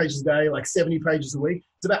 like 10 pages a day, like 70 pages a week.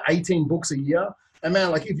 It's about 18 books a year. And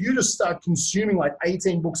man, like if you just start consuming like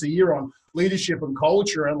 18 books a year on leadership and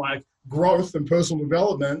culture and like growth and personal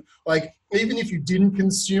development, like even if you didn't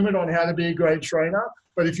consume it on how to be a great trainer,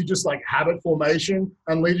 but if you just like habit formation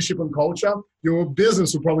and leadership and culture, your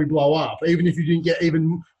business will probably blow up, even if you didn't get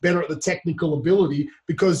even better at the technical ability,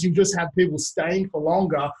 because you just have people staying for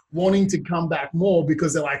longer, wanting to come back more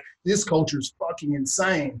because they're like, this culture is fucking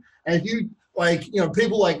insane. And if you like, you know,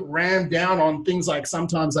 people like ram down on things like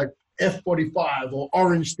sometimes like F45 or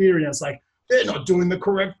Orange Theory, and it's like, they're not doing the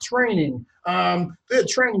correct training. Their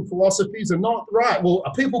training philosophies are not right. Well,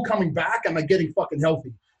 are people coming back and they're getting fucking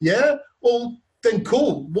healthy? Yeah? Well, then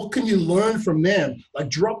cool. What can you learn from them? Like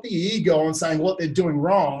drop the ego on saying what they're doing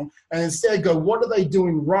wrong, and instead go, what are they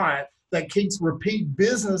doing right that keeps repeat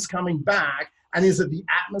business coming back? And is it the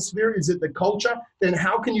atmosphere? Is it the culture? Then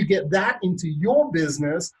how can you get that into your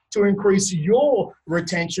business to increase your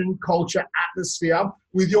retention, culture, atmosphere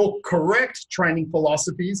with your correct training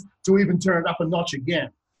philosophies to even turn it up a notch again?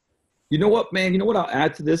 You know what, man? You know what I'll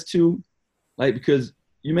add to this too? Like, because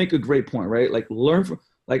you make a great point, right? Like learn from,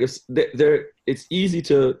 like it's easy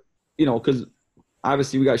to, you know, because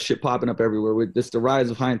obviously we got shit popping up everywhere with this, the rise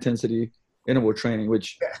of high intensity interval training,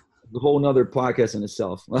 which is a whole nother podcast in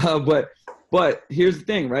itself. But here's the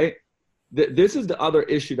thing, right? This is the other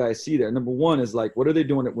issue that I see there. Number one is like, what are they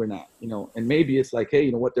doing that we're not, you know? And maybe it's like, hey,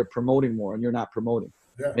 you know what, they're promoting more and you're not promoting.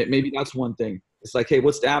 Yeah. Maybe that's one thing. It's like, hey,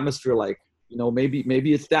 what's the atmosphere like? You know, maybe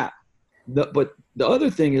it's that. But the other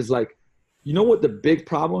thing is like, you know what the big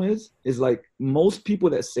problem is like most people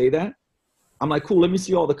that say that, I'm like, cool, let me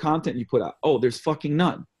see all the content you put out. Oh, there's fucking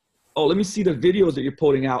none. Oh, let me see the videos that you're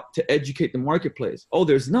putting out to educate the marketplace. Oh,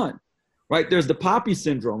 there's none. Right? There's the poppy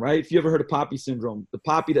syndrome, right? If you ever heard of poppy syndrome, the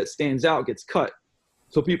poppy that stands out gets cut.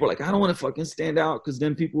 So people are like, I don't want to fucking stand out because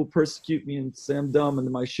then people will persecute me and say I'm dumb and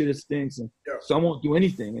my shit stinks. And so I won't do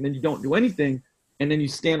anything. And then you don't do anything. And then you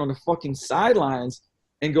stand on the fucking sidelines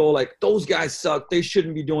and go like, those guys suck. They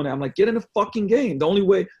shouldn't be doing that. I'm like, get in the fucking game. The only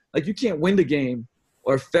way, like you can't win the game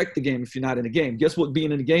or affect the game if you're not in the game. Guess what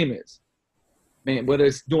being in the game is? Man, whether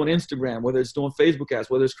it's doing Instagram, whether it's doing Facebook ads,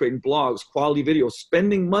 whether it's creating blogs, quality videos,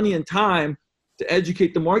 spending money and time to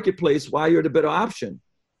educate the marketplace why you're the better option,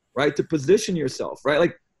 right? To position yourself, right?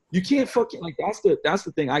 Like you can't fucking, like that's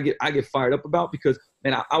the thing I get fired up about, because,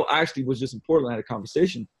 man, I actually was just in Portland, I had a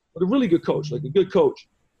conversation with a really good coach, like a good coach,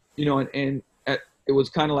 you know, and it was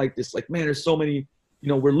kind of like this, like, man, there's so many, you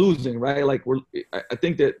know, we're losing, right? Like I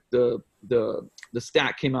think that the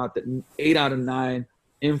stat came out that 8 out of 9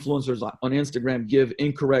 influencers on Instagram give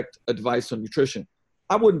incorrect advice on nutrition.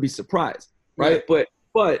 I wouldn't be surprised, right? Yeah.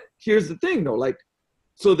 But here's the thing though, like,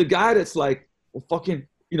 so the guy that's like, well, fucking,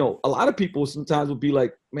 you know, a lot of people sometimes will be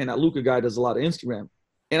like, man, that Luca guy does a lot of Instagram.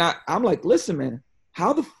 And I'm like, listen, man,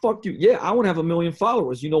 how the fuck I want to have 1 million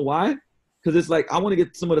followers. You know why? Because it's like, I want to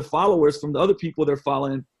get some of the followers from the other people they're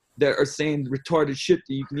following that are saying retarded shit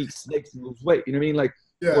that you can eat snakes and lose weight. You know what I mean? Like,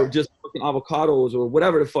 or just fucking avocados or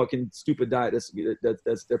whatever the fucking stupid diet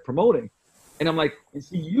that's they're promoting. And I'm like, and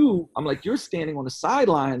see you, I'm like, you're standing on the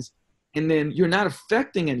sidelines and then you're not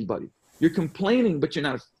affecting anybody. You're complaining, but you're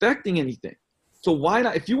not affecting anything. So why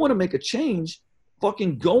not, if you want to make a change,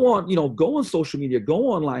 fucking go on, go on social media, go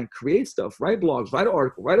online, create stuff, write blogs, write an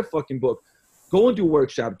article, write a fucking book, go and do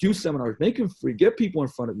workshops, do seminars, make them free, get people in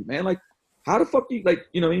front of you, man. Like, how the fuck do you, like,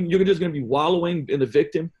 you know what I mean? You're just going to be wallowing in the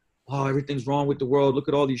victim. Oh, everything's wrong with the world. Look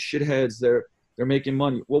at all these shitheads. They're making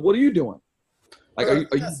money. Well, what are you doing? Like, are you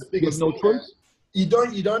have no choice? You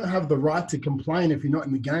don't have the right to complain if you're not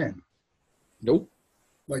in the game. Nope.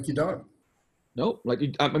 Like, you don't. Nope. Like,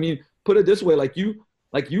 I mean, put it this way, like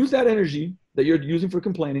use that energy that you're using for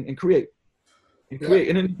complaining and create. And create.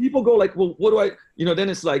 And then people go like, well, what do I, then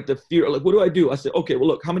it's like the fear, like, what do I do? I say, okay, well,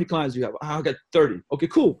 look, how many clients do you have? Oh, I got 30. Okay,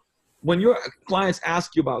 cool. When your clients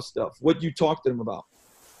ask you about stuff, what do you talk to them about?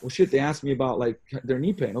 Well, shit, they ask me about like their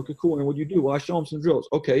knee pain. Okay, cool. And what do you do? Well, I show them some drills.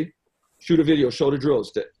 Okay, shoot a video, show the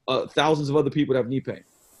drills to thousands of other people that have knee pain.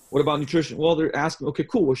 What about nutrition? Well, they're asking, okay,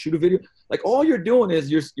 cool. Well, shoot a video. Like, all you're doing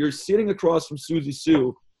is you're sitting across from Susie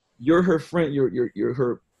Sue. You're her friend. You're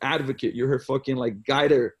her advocate. You're her fucking like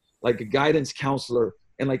guider, like a guidance counselor.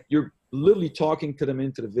 And like, you're literally talking to them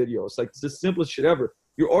into the video. It's like, it's the simplest shit ever.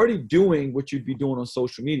 You're already doing what you'd be doing on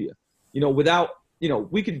social media, without,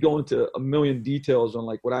 we could go into a million details on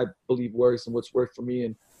like what I believe works and what's worked for me.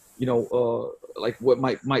 And, like what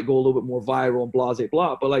might go a little bit more viral and blah, blah,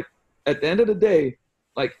 blah. But like, at the end of the day,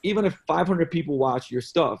 like, even if 500 people watch your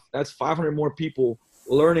stuff, that's 500 more people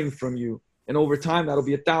learning from you. And over time, that'll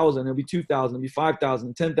be 1,000, it'll be 2,000, it'll be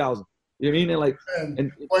 5,000, 10,000. You know what I mean? And like,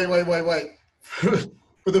 wait.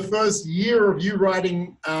 For the first year of you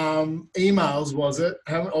writing emails, was it?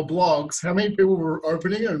 Or blogs? How many people were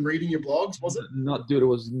opening and reading your blogs? Was it? Dude, it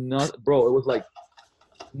was not, bro. It was like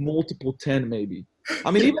multiple 10 maybe.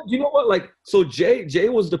 I mean, even, you know what? Like, so Jay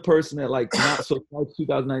was the person that like, not so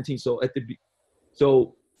 2019.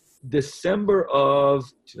 So December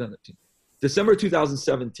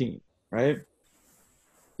 2017, right?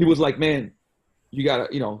 He was like, man, you gotta,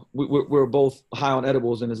 we're both high on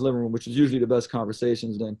edibles in his living room, which is usually the best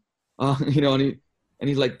conversations then, and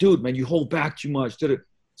he's like, dude, man, you hold back too much.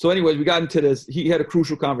 So anyways, we got into this. He had a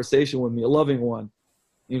crucial conversation with me, a loving one.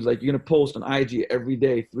 He was like, you're going to post on IG every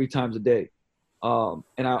day, 3 times a day. And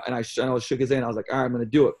I shook his hand. I was like, all right, I'm going to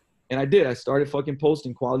do it. And I did. I started fucking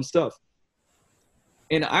posting quality stuff.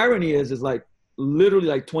 And the irony is like literally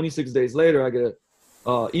like 26 days later, I get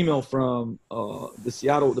an email from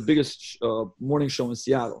the biggest morning show in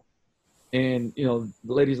Seattle. And, the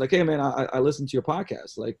lady's like, hey, man, I listened to your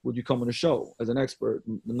podcast. Like, would you come on the show as an expert,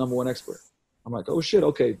 the number one expert? I'm like, oh, shit.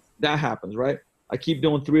 Okay, that happens, right? I keep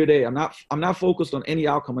doing 3 a day. I'm not focused on any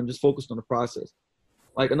outcome. I'm just focused on the process.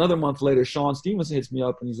 Like, another month later, Sean Stevenson hits me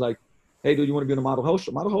up and he's like, hey, dude, you want to be on the Model Health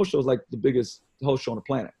Show? Model Health Show is like the biggest health show on the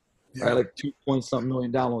planet. Yeah. Right? Like 2-point-something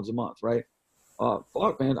million downloads a month, right?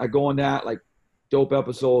 Fuck, man. I go on that, like, dope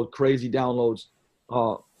episode, crazy downloads.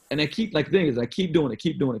 And I keep, like, thing is, I keep doing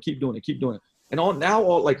it. And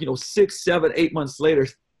all like, 6, 7, 8 months later,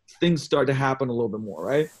 things start to happen a little bit more,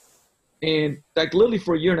 right? And like literally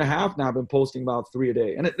for 1.5 years now, I've been posting about 3 a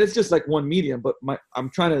day. And it's just like one medium, but I'm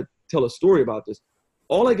trying to tell a story about this.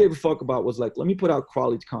 All I gave a fuck about was like, let me put out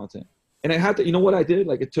quality content. And I had to, what I did?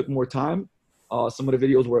 Like, it took more time. Some of the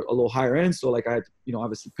videos were a little higher end. So like I had to,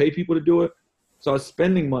 obviously pay people to do it. So I was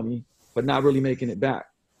spending money, but not really making it back.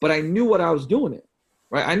 But I knew what I was doing it,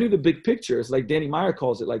 right? I knew the big picture. It's like Danny Meyer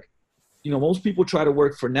calls it, like, most people try to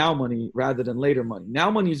work for now money rather than later money.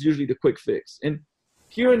 Now money is usually the quick fix. And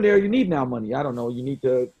here and there, you need now money. I don't know. You need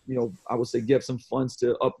to, I would say get some funds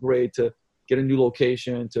to upgrade, to get a new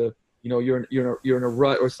location, to, you're in a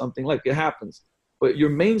rut or something. Like, it happens. But your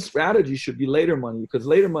main strategy should be later money, because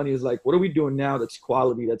later money is like, what are we doing now that's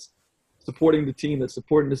quality, that's supporting the team, that's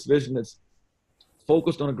supporting this vision, that's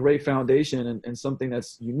focused on a great foundation and something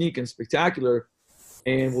that's unique and spectacular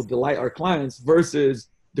and will delight our clients versus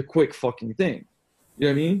the quick fucking thing. You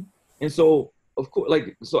know what I mean? And so, of course,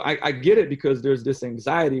 like, so I get it, because there's this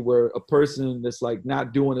anxiety where a person that's like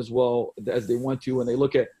not doing as well as they want to, and they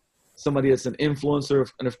look at somebody that's an influencer,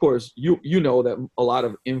 and of course, you know that a lot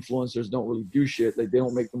of influencers don't really do shit. Like, they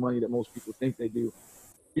don't make the money that most people think they do.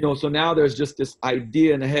 So now there's just this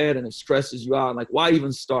idea in the head, and it stresses you out. And like, why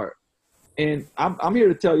even start? And I'm here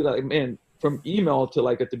to tell you that, like, man, from email to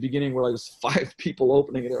like at the beginning where like there's 5 people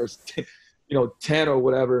opening it, or 10 or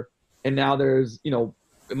whatever, and now there's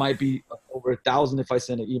it might be over 1,000 if I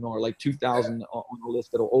send an email, or like 2,000 on the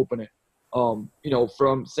list that'll open it.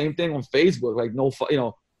 From same thing on Facebook, like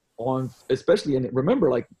on especially, and remember,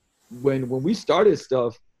 like when we started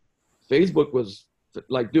stuff, Facebook was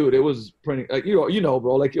like, dude, it was pretty, like,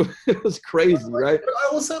 bro, like it was crazy, right? But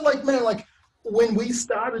I also like, man, like when we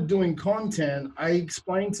started doing content, I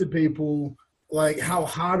explained to people like how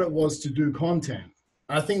hard it was to do content.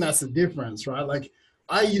 I think that's the difference, right? Like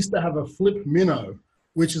I used to have a flip minnow,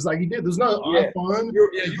 which is like there's no iPhone. You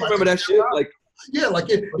remember that shit? Like, yeah, like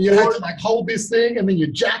you had to like hold this thing and then you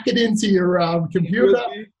jack it into your computer.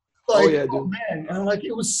 Like, man, and like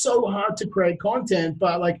it was so hard to create content,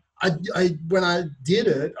 but like I when I did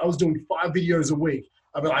it, I was doing 5 videos a week.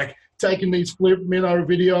 I'd be like taking these flip minnow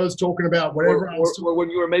videos, talking about whatever. Or when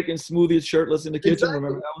you were making smoothies shirtless in the kitchen,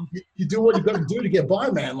 remember that one? You do what you got to do to get by,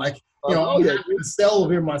 man. Like, I'm happy to sell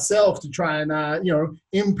of it myself to try and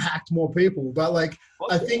impact more people. But like,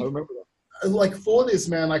 I think. I remember that. Like for this,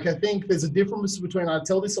 man, like I think there's a difference between, I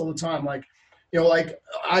tell this all the time, like,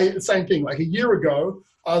 same thing, like a year ago,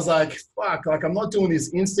 I was like, fuck, like I'm not doing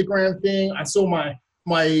this Instagram thing. I saw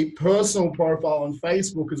my personal profile on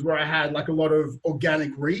Facebook is where I had like a lot of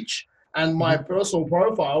organic reach, and my personal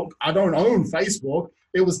profile, I don't own Facebook.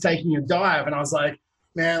 It was taking a dive, and I was like,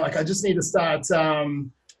 man, like I just need to start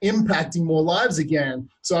impacting more lives again.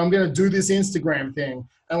 So I'm going to do this Instagram thing.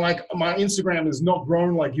 And like my Instagram has not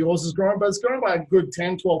grown like yours has grown, but it's grown by a good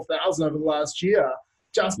 10, 12,000 over the last year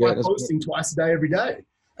just by posting twice a day, every day.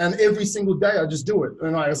 And every single day I just do it.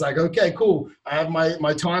 And I was like, okay, cool. I have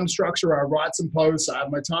my time structure. I write some posts. I have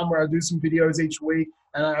my time where I do some videos each week,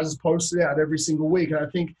 and I just post it out every single week. And I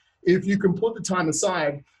think if you can put the time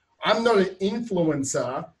aside, I'm not an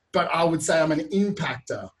influencer, but I would say I'm an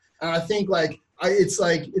impactor. And I think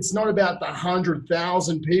it's not about the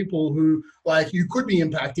 100,000 people who like you could be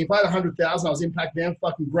impacting. If I had 100,000, I was impacting them,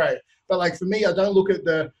 fucking great. But like for me, I don't look at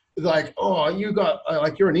the like, oh, you got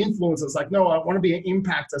like you're an influencer. It's like, no, I want to be an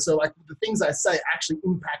impactor. So like the things I say actually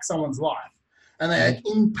impact someone's life, and they like,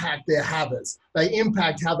 impact their habits. They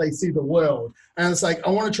impact how they see the world. And it's like I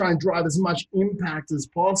want to try and drive as much impact as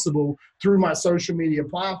possible through my social media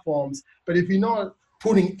platforms. But if you're not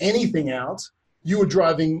putting anything out, you are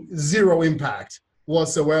driving zero impact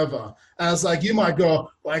whatsoever. And it's like, you might go,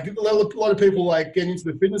 like a lot of people like get into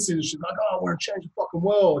the fitness industry, like, oh, I want to change the fucking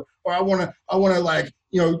world. Or I want to like,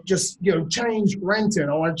 change Renton.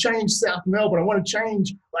 I want to change South Melbourne. I want to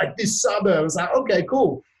change like this suburb. It's like, okay,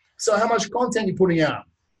 cool. So how much content are you putting out?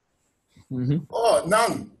 Oh,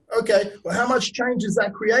 none. Okay. Well, how much change is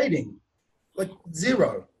that creating? Like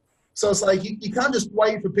zero. So it's like you can't just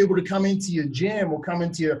wait for people to come into your gym or come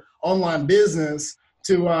into your online business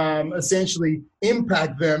to essentially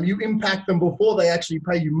impact them. You impact them before they actually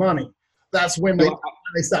pay you money. That's when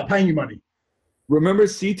they start paying you money. Remember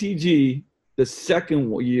CTG, the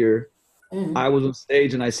second year, I was on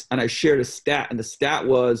stage and I shared a stat, and the stat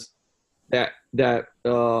was that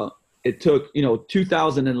it took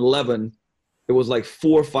 2011. It was like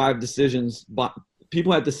 4 or 5 decisions, but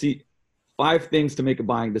people had to see 5 things to make a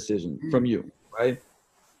buying decision from you, right?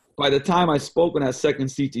 By the time I spoke on that second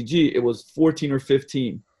CTG, it was 14 or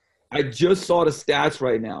 15. I just saw the stats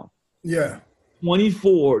right now. Yeah.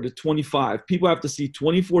 24 to 25. People have to see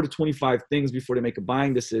 24 to 25 things before they make a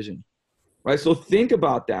buying decision, right? So think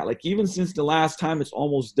about that. Like even since the last time, it's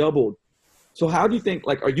almost doubled. So how do you think,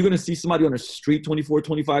 like, are you going to see somebody on the street 24,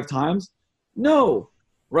 25 times? No,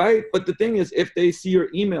 right? But the thing is, if they see your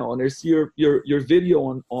email and they see your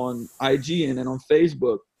video on IG and then on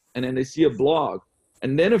Facebook, and then they see a blog,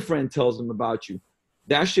 and then a friend tells them about you,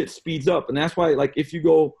 that shit speeds up. And that's why, like, if you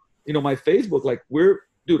go, my Facebook, like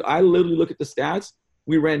dude, I literally look at the stats.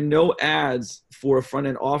 We ran no ads for a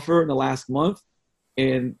front-end offer in the last month.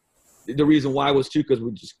 And the reason why was too, because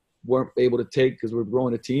we just weren't able to take, because we're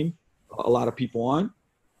growing a team, a lot of people on.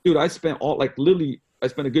 Dude, I spent I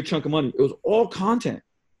spent a good chunk of money. It was all content.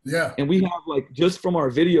 Yeah. And we have, like, just from our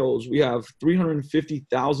videos, we have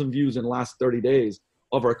 350,000 views in the last 30 days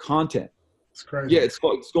of our content. It's crazy. Yeah, it's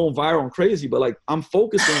going viral and crazy, but like I'm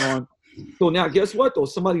focusing on. So now, guess what though?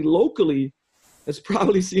 Somebody locally has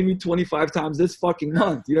probably seen me 25 times this fucking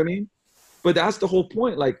month. You know what I mean? But that's the whole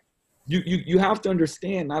point. Like, you have to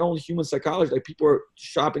understand not only human psychology. Like people are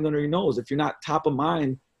shopping under your nose. If you're not top of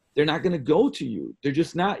mind, they're not going to go to you. They're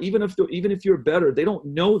just not. Even if you're better, they don't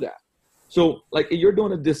know that. So like you're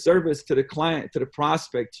doing a disservice to the client, to the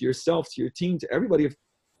prospect, to yourself, to your team, to everybody if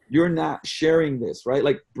you're not sharing this, right?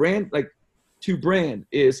 Like to brand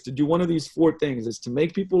is to do one of these 4 things: is to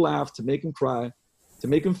make people laugh, to make them cry, to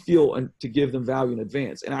make them feel, and to give them value in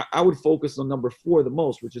advance. And I would focus on number 4 the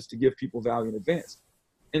most, which is to give people value in advance.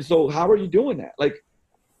 And so how are you doing that? Like,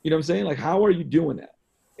 you know what I'm saying? Like, how are you doing that?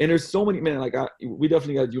 And there's so many, man, like we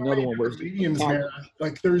definitely got to do another one where mediums, man.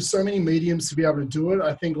 Like there's so many mediums to be able to do it.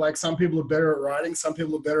 I think like some people are better at writing, some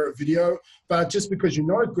people are better at video, but just because you're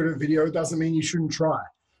not good at video doesn't mean you shouldn't try,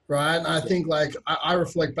 right? And I think like I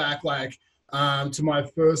reflect back like to my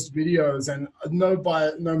first videos, and by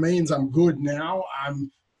no means I'm good now.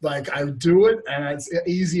 I'm like, I do it and it's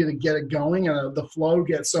easier to get it going, and the flow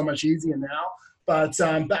gets so much easier now. But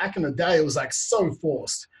back in the day, it was like so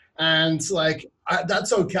forced. And like,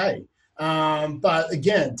 that's okay. But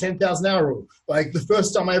again, 10,000 hour rule. Like the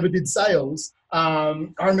first time I ever did sales, I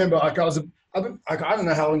remember like I don't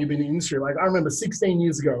know how long you've been in the industry. Like I remember 16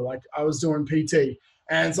 years ago, like I was doing PT,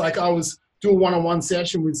 and it's like I was doing a one-on-one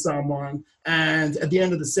session with someone. And at the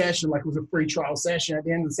end of the session, like it was a free trial session. At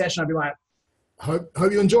the end of the session, I'd be like,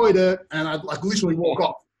 hope you enjoyed it. And I'd like literally walk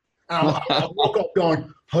off. And I'd walk off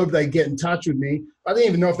going, hope they get in touch with me. I didn't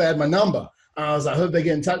even know if they had my number. I was like, I hope they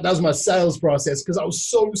get in touch. That was my sales process because I was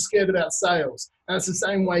so scared about sales. And it's the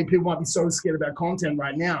same way people might be so scared about content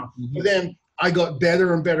right now. Mm-hmm. But then I got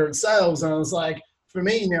better and better at sales. And I was like, for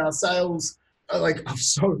me now, sales, like I'm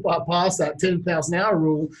so far past that 10,000 hour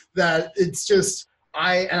rule that it's just,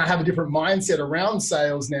 I have a different mindset around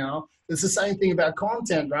sales now. It's the same thing about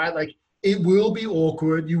content, right? Like it will be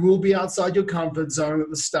awkward. You will be outside your comfort zone at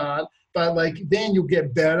the start. But like, then you'll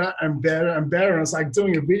get better and better and better. And it's like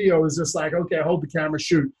doing a video is just like, okay, hold the camera,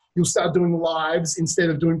 shoot. You'll start doing lives instead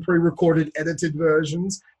of doing pre-recorded, edited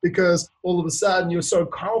versions, because all of a sudden you're so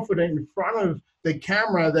confident in front of the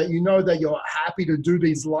camera that you know that you're happy to do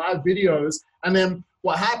these live videos. And then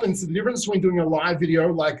what happens, the difference between doing a live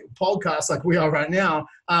video, like podcast, like we are right now,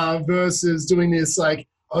 versus doing this like,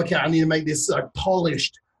 okay, I need to make this like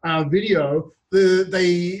polished video,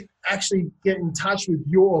 they actually get in touch with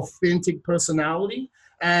your authentic personality,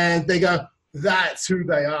 and they go, that's who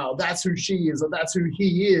they are, that's who she is, or that's who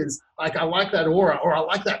he is. Like, I like that aura, or I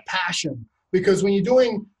like that passion. Because when you're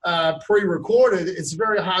doing pre-recorded, it's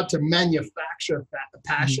very hard to manufacture that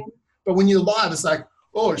passion. But when you're live, it's like,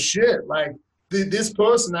 oh shit, like this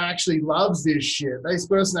person actually loves this shit. This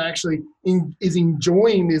person actually is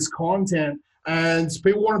enjoying this content, and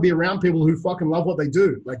people want to be around people who fucking love what they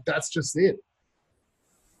do. Like, that's just it.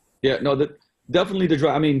 Yeah, no, definitely the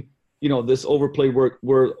drive. I mean, you know, this overplayed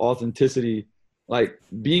word authenticity, like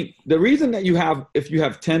being the reason that if you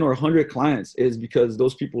have 10 or 100 clients is because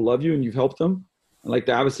those people love you and you've helped them. And like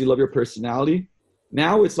they obviously love your personality.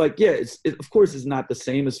 Now it's like, yeah, of course it's not the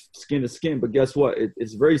same as skin to skin, but guess what?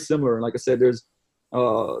 It's very similar. And like I said, there's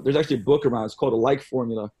actually a book around, it's called a like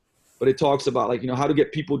formula, but it talks about like, you know, how to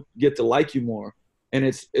get people to like you more. And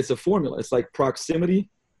it's a formula. It's like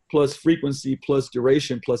proximity plus frequency plus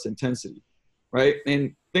duration plus intensity, right?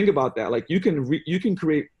 And think about that. Like you can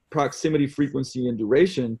create proximity, frequency, and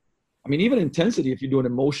duration. I mean, even intensity, if you do an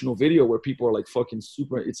emotional video where people are like fucking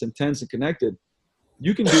super, it's intense and connected,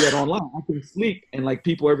 you can do that online. I can sleep and like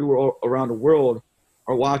people everywhere around the world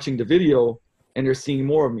are watching the video and they're seeing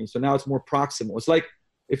more of me. So now it's more proximal. It's like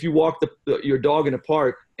if you walk your dog in a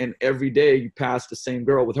park and every day you pass the same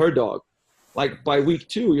girl with her dog, like by week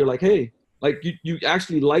 2, you're like, hey, like you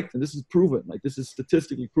actually like them. This is proven. Like this is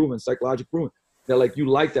statistically proven, psychologically proven that like you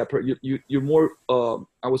like that person. You're more,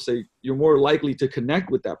 I would say you're more likely to connect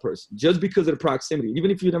with that person just because of the proximity, even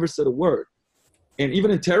if you never said a word. And even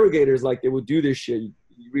interrogators, like they would do this shit.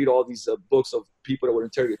 You read all these books of people that would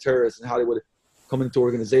interrogate terrorists and how they would come into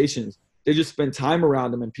organizations. They just spend time around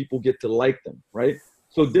them and people get to like them, right?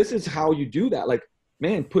 So this is how you do that. Like,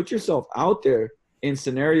 man, put yourself out there in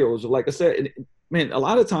scenarios. Like I said, man, a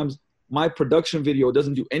lot of times my production video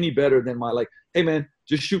doesn't do any better than my like, hey man,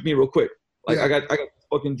 just shoot me real quick. Like yeah. I got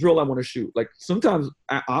fucking drill I want to shoot. Like sometimes,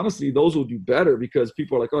 honestly, those will do better because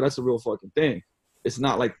people are like, oh, that's a real fucking thing. It's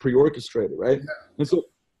not like pre-orchestrated, right? Yeah. And so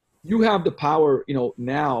you have the power, you know,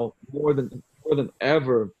 now more than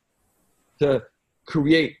ever to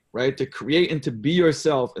create, right? To create and to be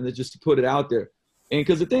yourself and to just to put it out there. And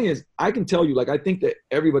because the thing is, I can tell you, like, I think that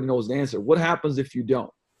everybody knows the answer. What happens if you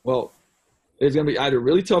don't? Well, it's going to be either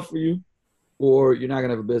really tough for you or you're not going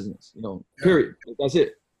to have a business, you know, period. That's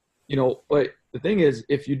it. You know, but the thing is,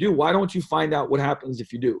 if you do, why don't you find out what happens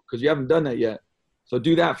if you do? Because you haven't done that yet. So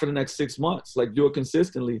do that for the next 6 months, like do it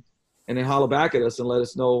consistently and then holler back at us and let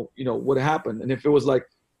us know, you know, what happened. And if it was like,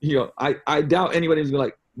 you know, I doubt anybody's gonna be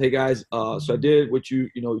like, hey guys, so I did what you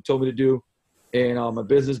told me to do and my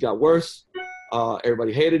business got worse.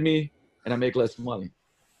 Everybody hated me and I make less money.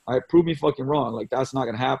 All right, prove me fucking wrong. Like that's not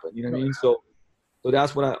gonna happen. You know what I mean? So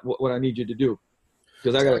that's what I need you to do.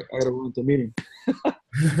 Because I gotta run to the meeting.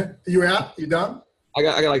 You out? You done? I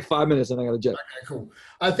got like 5 minutes and I got to jet. Okay, cool.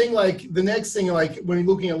 I think like the next thing, like when you're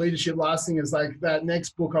looking at leadership, last thing is like that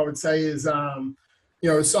next book I would say is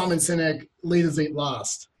Simon Sinek, leaders eat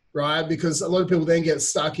last, right? Because a lot of people then get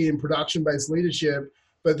stuck in production-based leadership,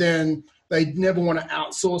 but then they never want to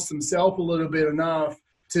outsource themselves a little bit enough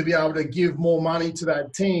to be able to give more money to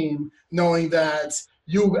that team, knowing that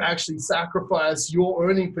you actually sacrifice your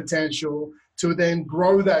earning potential to then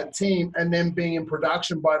grow that team and then being in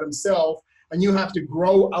production by themselves. And you have to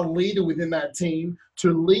grow a leader within that team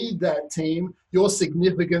to lead that team. Your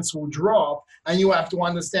significance will drop, and you have to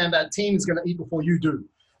understand that team is going to eat before you do.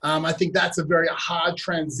 I think that's a very hard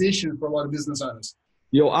transition for a lot of business owners.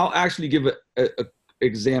 I'll actually give an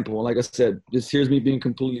example. Like I said, here's me being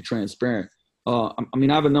completely transparent. I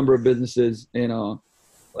have a number of businesses, and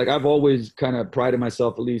like I've always kind of prided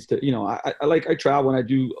myself, at least, to, I travel and I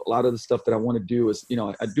do a lot of the stuff that I want to do is,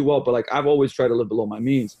 I do well, but like I've always tried to live below my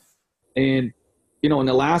means. And, in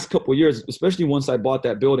the last couple of years, especially once I bought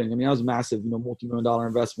that building, that was massive, multi-million-dollar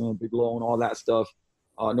investment, big loan, all that stuff,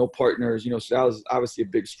 no partners, so that was obviously a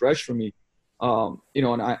big stretch for me.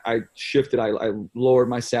 And I shifted, I lowered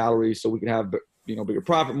my salary so we could have, bigger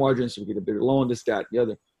profit margins, so we could get a bigger loan, this, that, the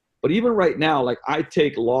other. But even right now, like I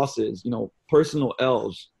take losses, personal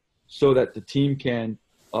L's, so that the team can,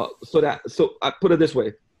 so I put it this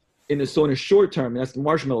way, in the short term, that's the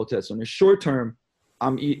marshmallow test. So in the short term, I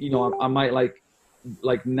might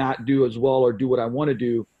like not do as well or do what I want to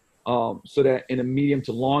do, so that in the medium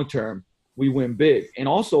to long term, we win big. And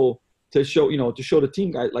also to show the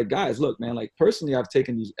team guys, look, man, like personally, I've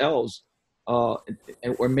taken these L's, or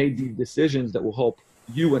made these decisions that will help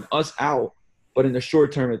you and us out. But in the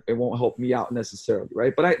short term, it won't help me out necessarily,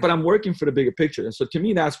 right? But I'm working for the bigger picture. And so to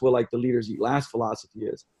me, that's what like the leaders eat last philosophy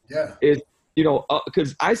is. Yeah.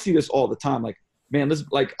 Because I see this all the time. Like, man,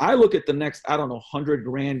 like I look at the next, I don't know,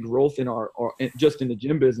 $100,000 growth in just in the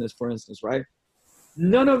gym business, for instance, right?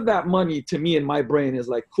 None of that money to me in my brain is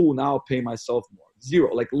like, cool, now I'll pay myself more.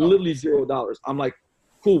 Zero, like literally $0. I'm like,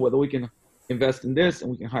 cool, whether we can invest in this and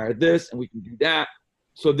we can hire this and we can do that,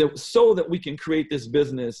 so that we can create this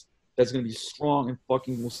business that's going to be strong and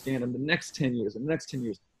fucking will stand in the next 10 years, and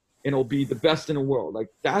it'll be the best in the world. Like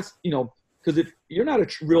that's, because if you're not a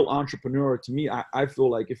real entrepreneur, to me, I feel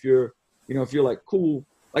like if you're like, cool,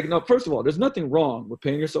 like, no, first of all, there's nothing wrong with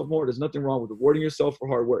paying yourself more. There's nothing wrong with rewarding yourself for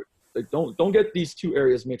hard work. Like don't get these two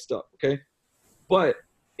areas mixed up. Okay. But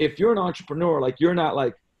if you're an entrepreneur, like you're not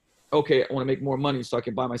like, okay, I want to make more money so I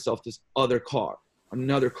can buy myself this other car,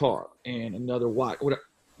 another car, and another watch, whatever.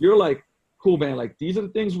 You're like, cool, man, like these are the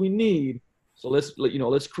things we need. So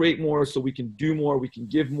let's create more so we can do more, we can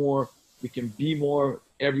give more, we can be more,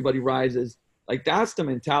 everybody rises. Like that's the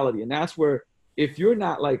mentality. And that's where, if you're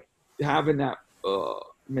not like having that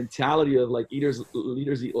mentality of like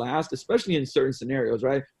leaders eat last, especially in certain scenarios,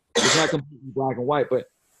 right? It's not completely black and white, but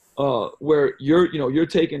where you're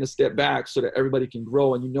taking a step back so that everybody can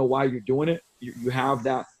grow, and why you're doing it. You have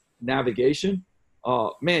that navigation.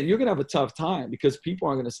 Man, you're gonna have a tough time because people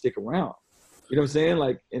aren't gonna stick around. You know what I'm saying?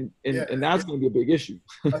 Like, and that's going to be a big issue.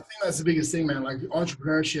 I think that's the biggest thing, man. Like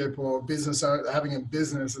entrepreneurship or business, having a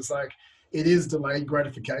business, it's like, it is delayed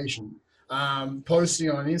gratification. Posting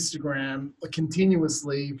on Instagram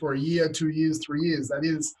continuously for a year, 2 years, 3 years, that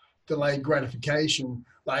is delayed gratification.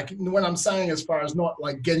 Like when I'm saying, as far as not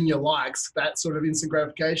like getting your likes, that sort of instant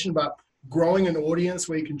gratification, but growing an audience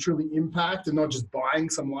where you can truly impact, and not just buying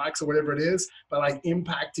some likes or whatever it is, but like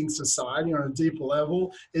impacting society on a deeper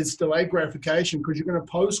level, is delayed gratification, because you're going to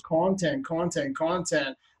post content,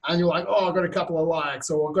 and you're like, oh, I've got a couple of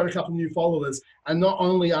likes, or I've got a couple of new followers. And not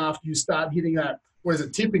only after you start hitting that,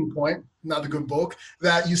 tipping point, another good book,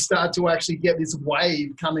 that you start to actually get this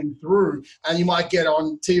wave coming through, and you might get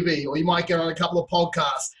on TV, or you might get on a couple of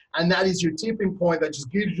podcasts, and that is your tipping point that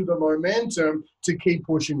just gives you the momentum to keep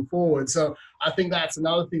pushing forward. So I think that's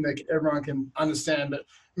another thing that everyone can understand. But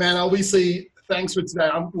man, obviously, thanks for today.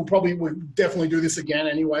 We'll definitely do this again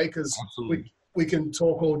anyway, because we can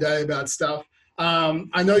talk all day about stuff.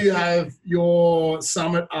 I know you have your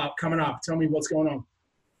summit coming up. Tell me what's going on.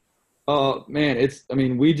 Man,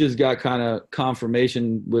 we just got kind of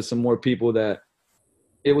confirmation with some more people that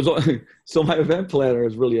it was, so my event planner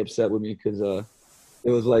is really upset with me, because it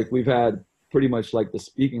was like, we've had pretty much like the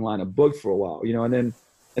speaking lineup booked for a while, and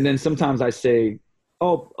then sometimes I say,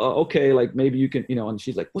 okay, like maybe you can, and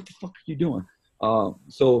she's like, what the fuck are you doing?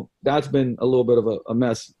 So that's been a little bit of a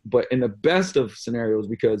mess, but in the best of scenarios,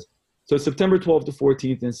 because so September 12th to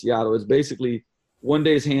 14th in Seattle is basically 1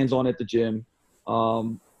 day's hands-on at the gym.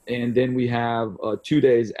 And then we have 2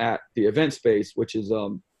 days at the event space, which is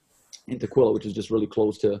in Tequila, which is just really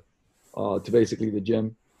close to basically the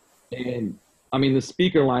gym. And the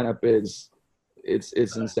speaker lineup it's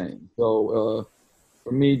insane. So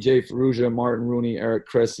for me, Jay Ferrugia, Martin Rooney, Eric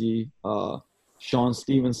Cressy, Sean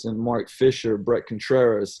Stevenson, Mark Fisher, Brett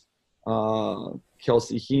Contreras,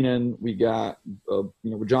 Kelsey Heenan. We got,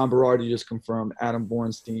 John Berardi just confirmed, Adam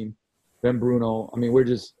Bornstein, Ben Bruno. I mean,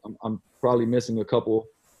 I'm probably missing a couple,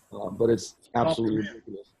 but it's absolutely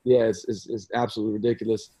ridiculous. Yeah, it's absolutely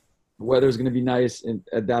ridiculous. The weather's going to be nice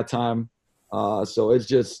at that time. So it's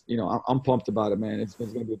just, I'm pumped about it, man. It's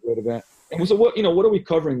going to be a great event. And so what are we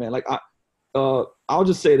covering, man? Like, I'll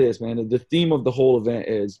just say this, man. The theme of the whole event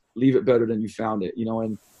is leave it better than you found it,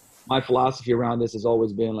 and my philosophy around this has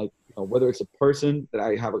always been like, whether it's a person that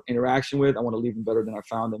I have an interaction with, I want to leave them better than I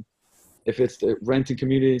found them. If it's the renting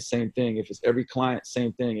community, same thing. If it's every client,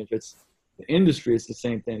 same thing. If it's the industry, it's the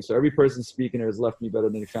same thing. So every person speaking there has left me better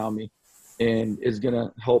than they found me, and is going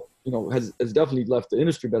to help, has definitely left the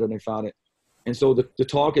industry better than they found it. And so the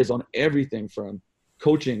talk is on everything from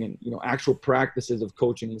coaching and, actual practices of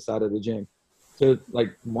coaching inside of the gym, to like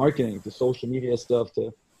marketing, to social media stuff,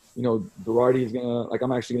 to, Berardi is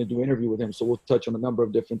I'm actually going to do an interview with him. So we'll touch on a number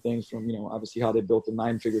of different things from, obviously how they built a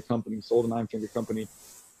 9-figure company, sold a 9-figure company,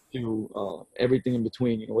 to everything in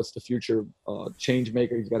between. What's the future, change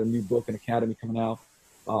maker. He's got a new book and academy coming out.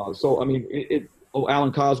 So, I mean,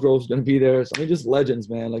 Alan Cosgrove's going to be there. So, I mean, just legends,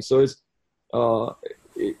 man. Like, so it's,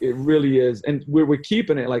 it really is. And we're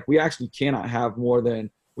keeping it. Like, we actually cannot have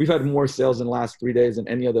we've had more sales in the last 3 days than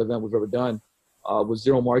any other event we've ever done, with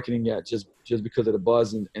zero marketing yet, just because of the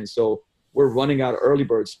buzz. And so we're running out of early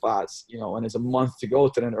bird spots, and it's a month to go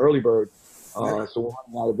to an early bird. So we're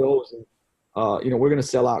running out of those. And, we're going to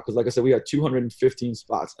sell out. Cause like I said, we got 215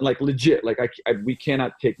 spots, and like legit, like we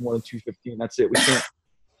cannot take more than 215. That's it. We can't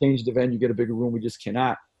change the venue, get a bigger room. We just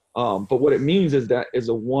cannot. But what it means is that is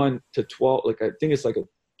a 1 to 12, like I think it's like a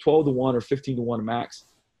 12 to 1 or 15 to 1 max,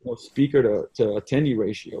 speaker to attendee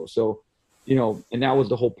ratio. So, and that was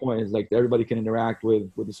the whole point, is like everybody can interact with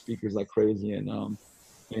the speakers like crazy. And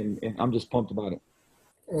I'm just pumped about it.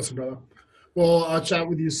 Awesome, brother. Well, I'll chat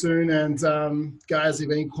with you soon. And guys,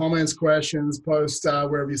 if any comments, questions, post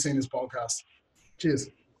wherever you've seen this podcast. Cheers.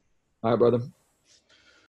 All right, brother.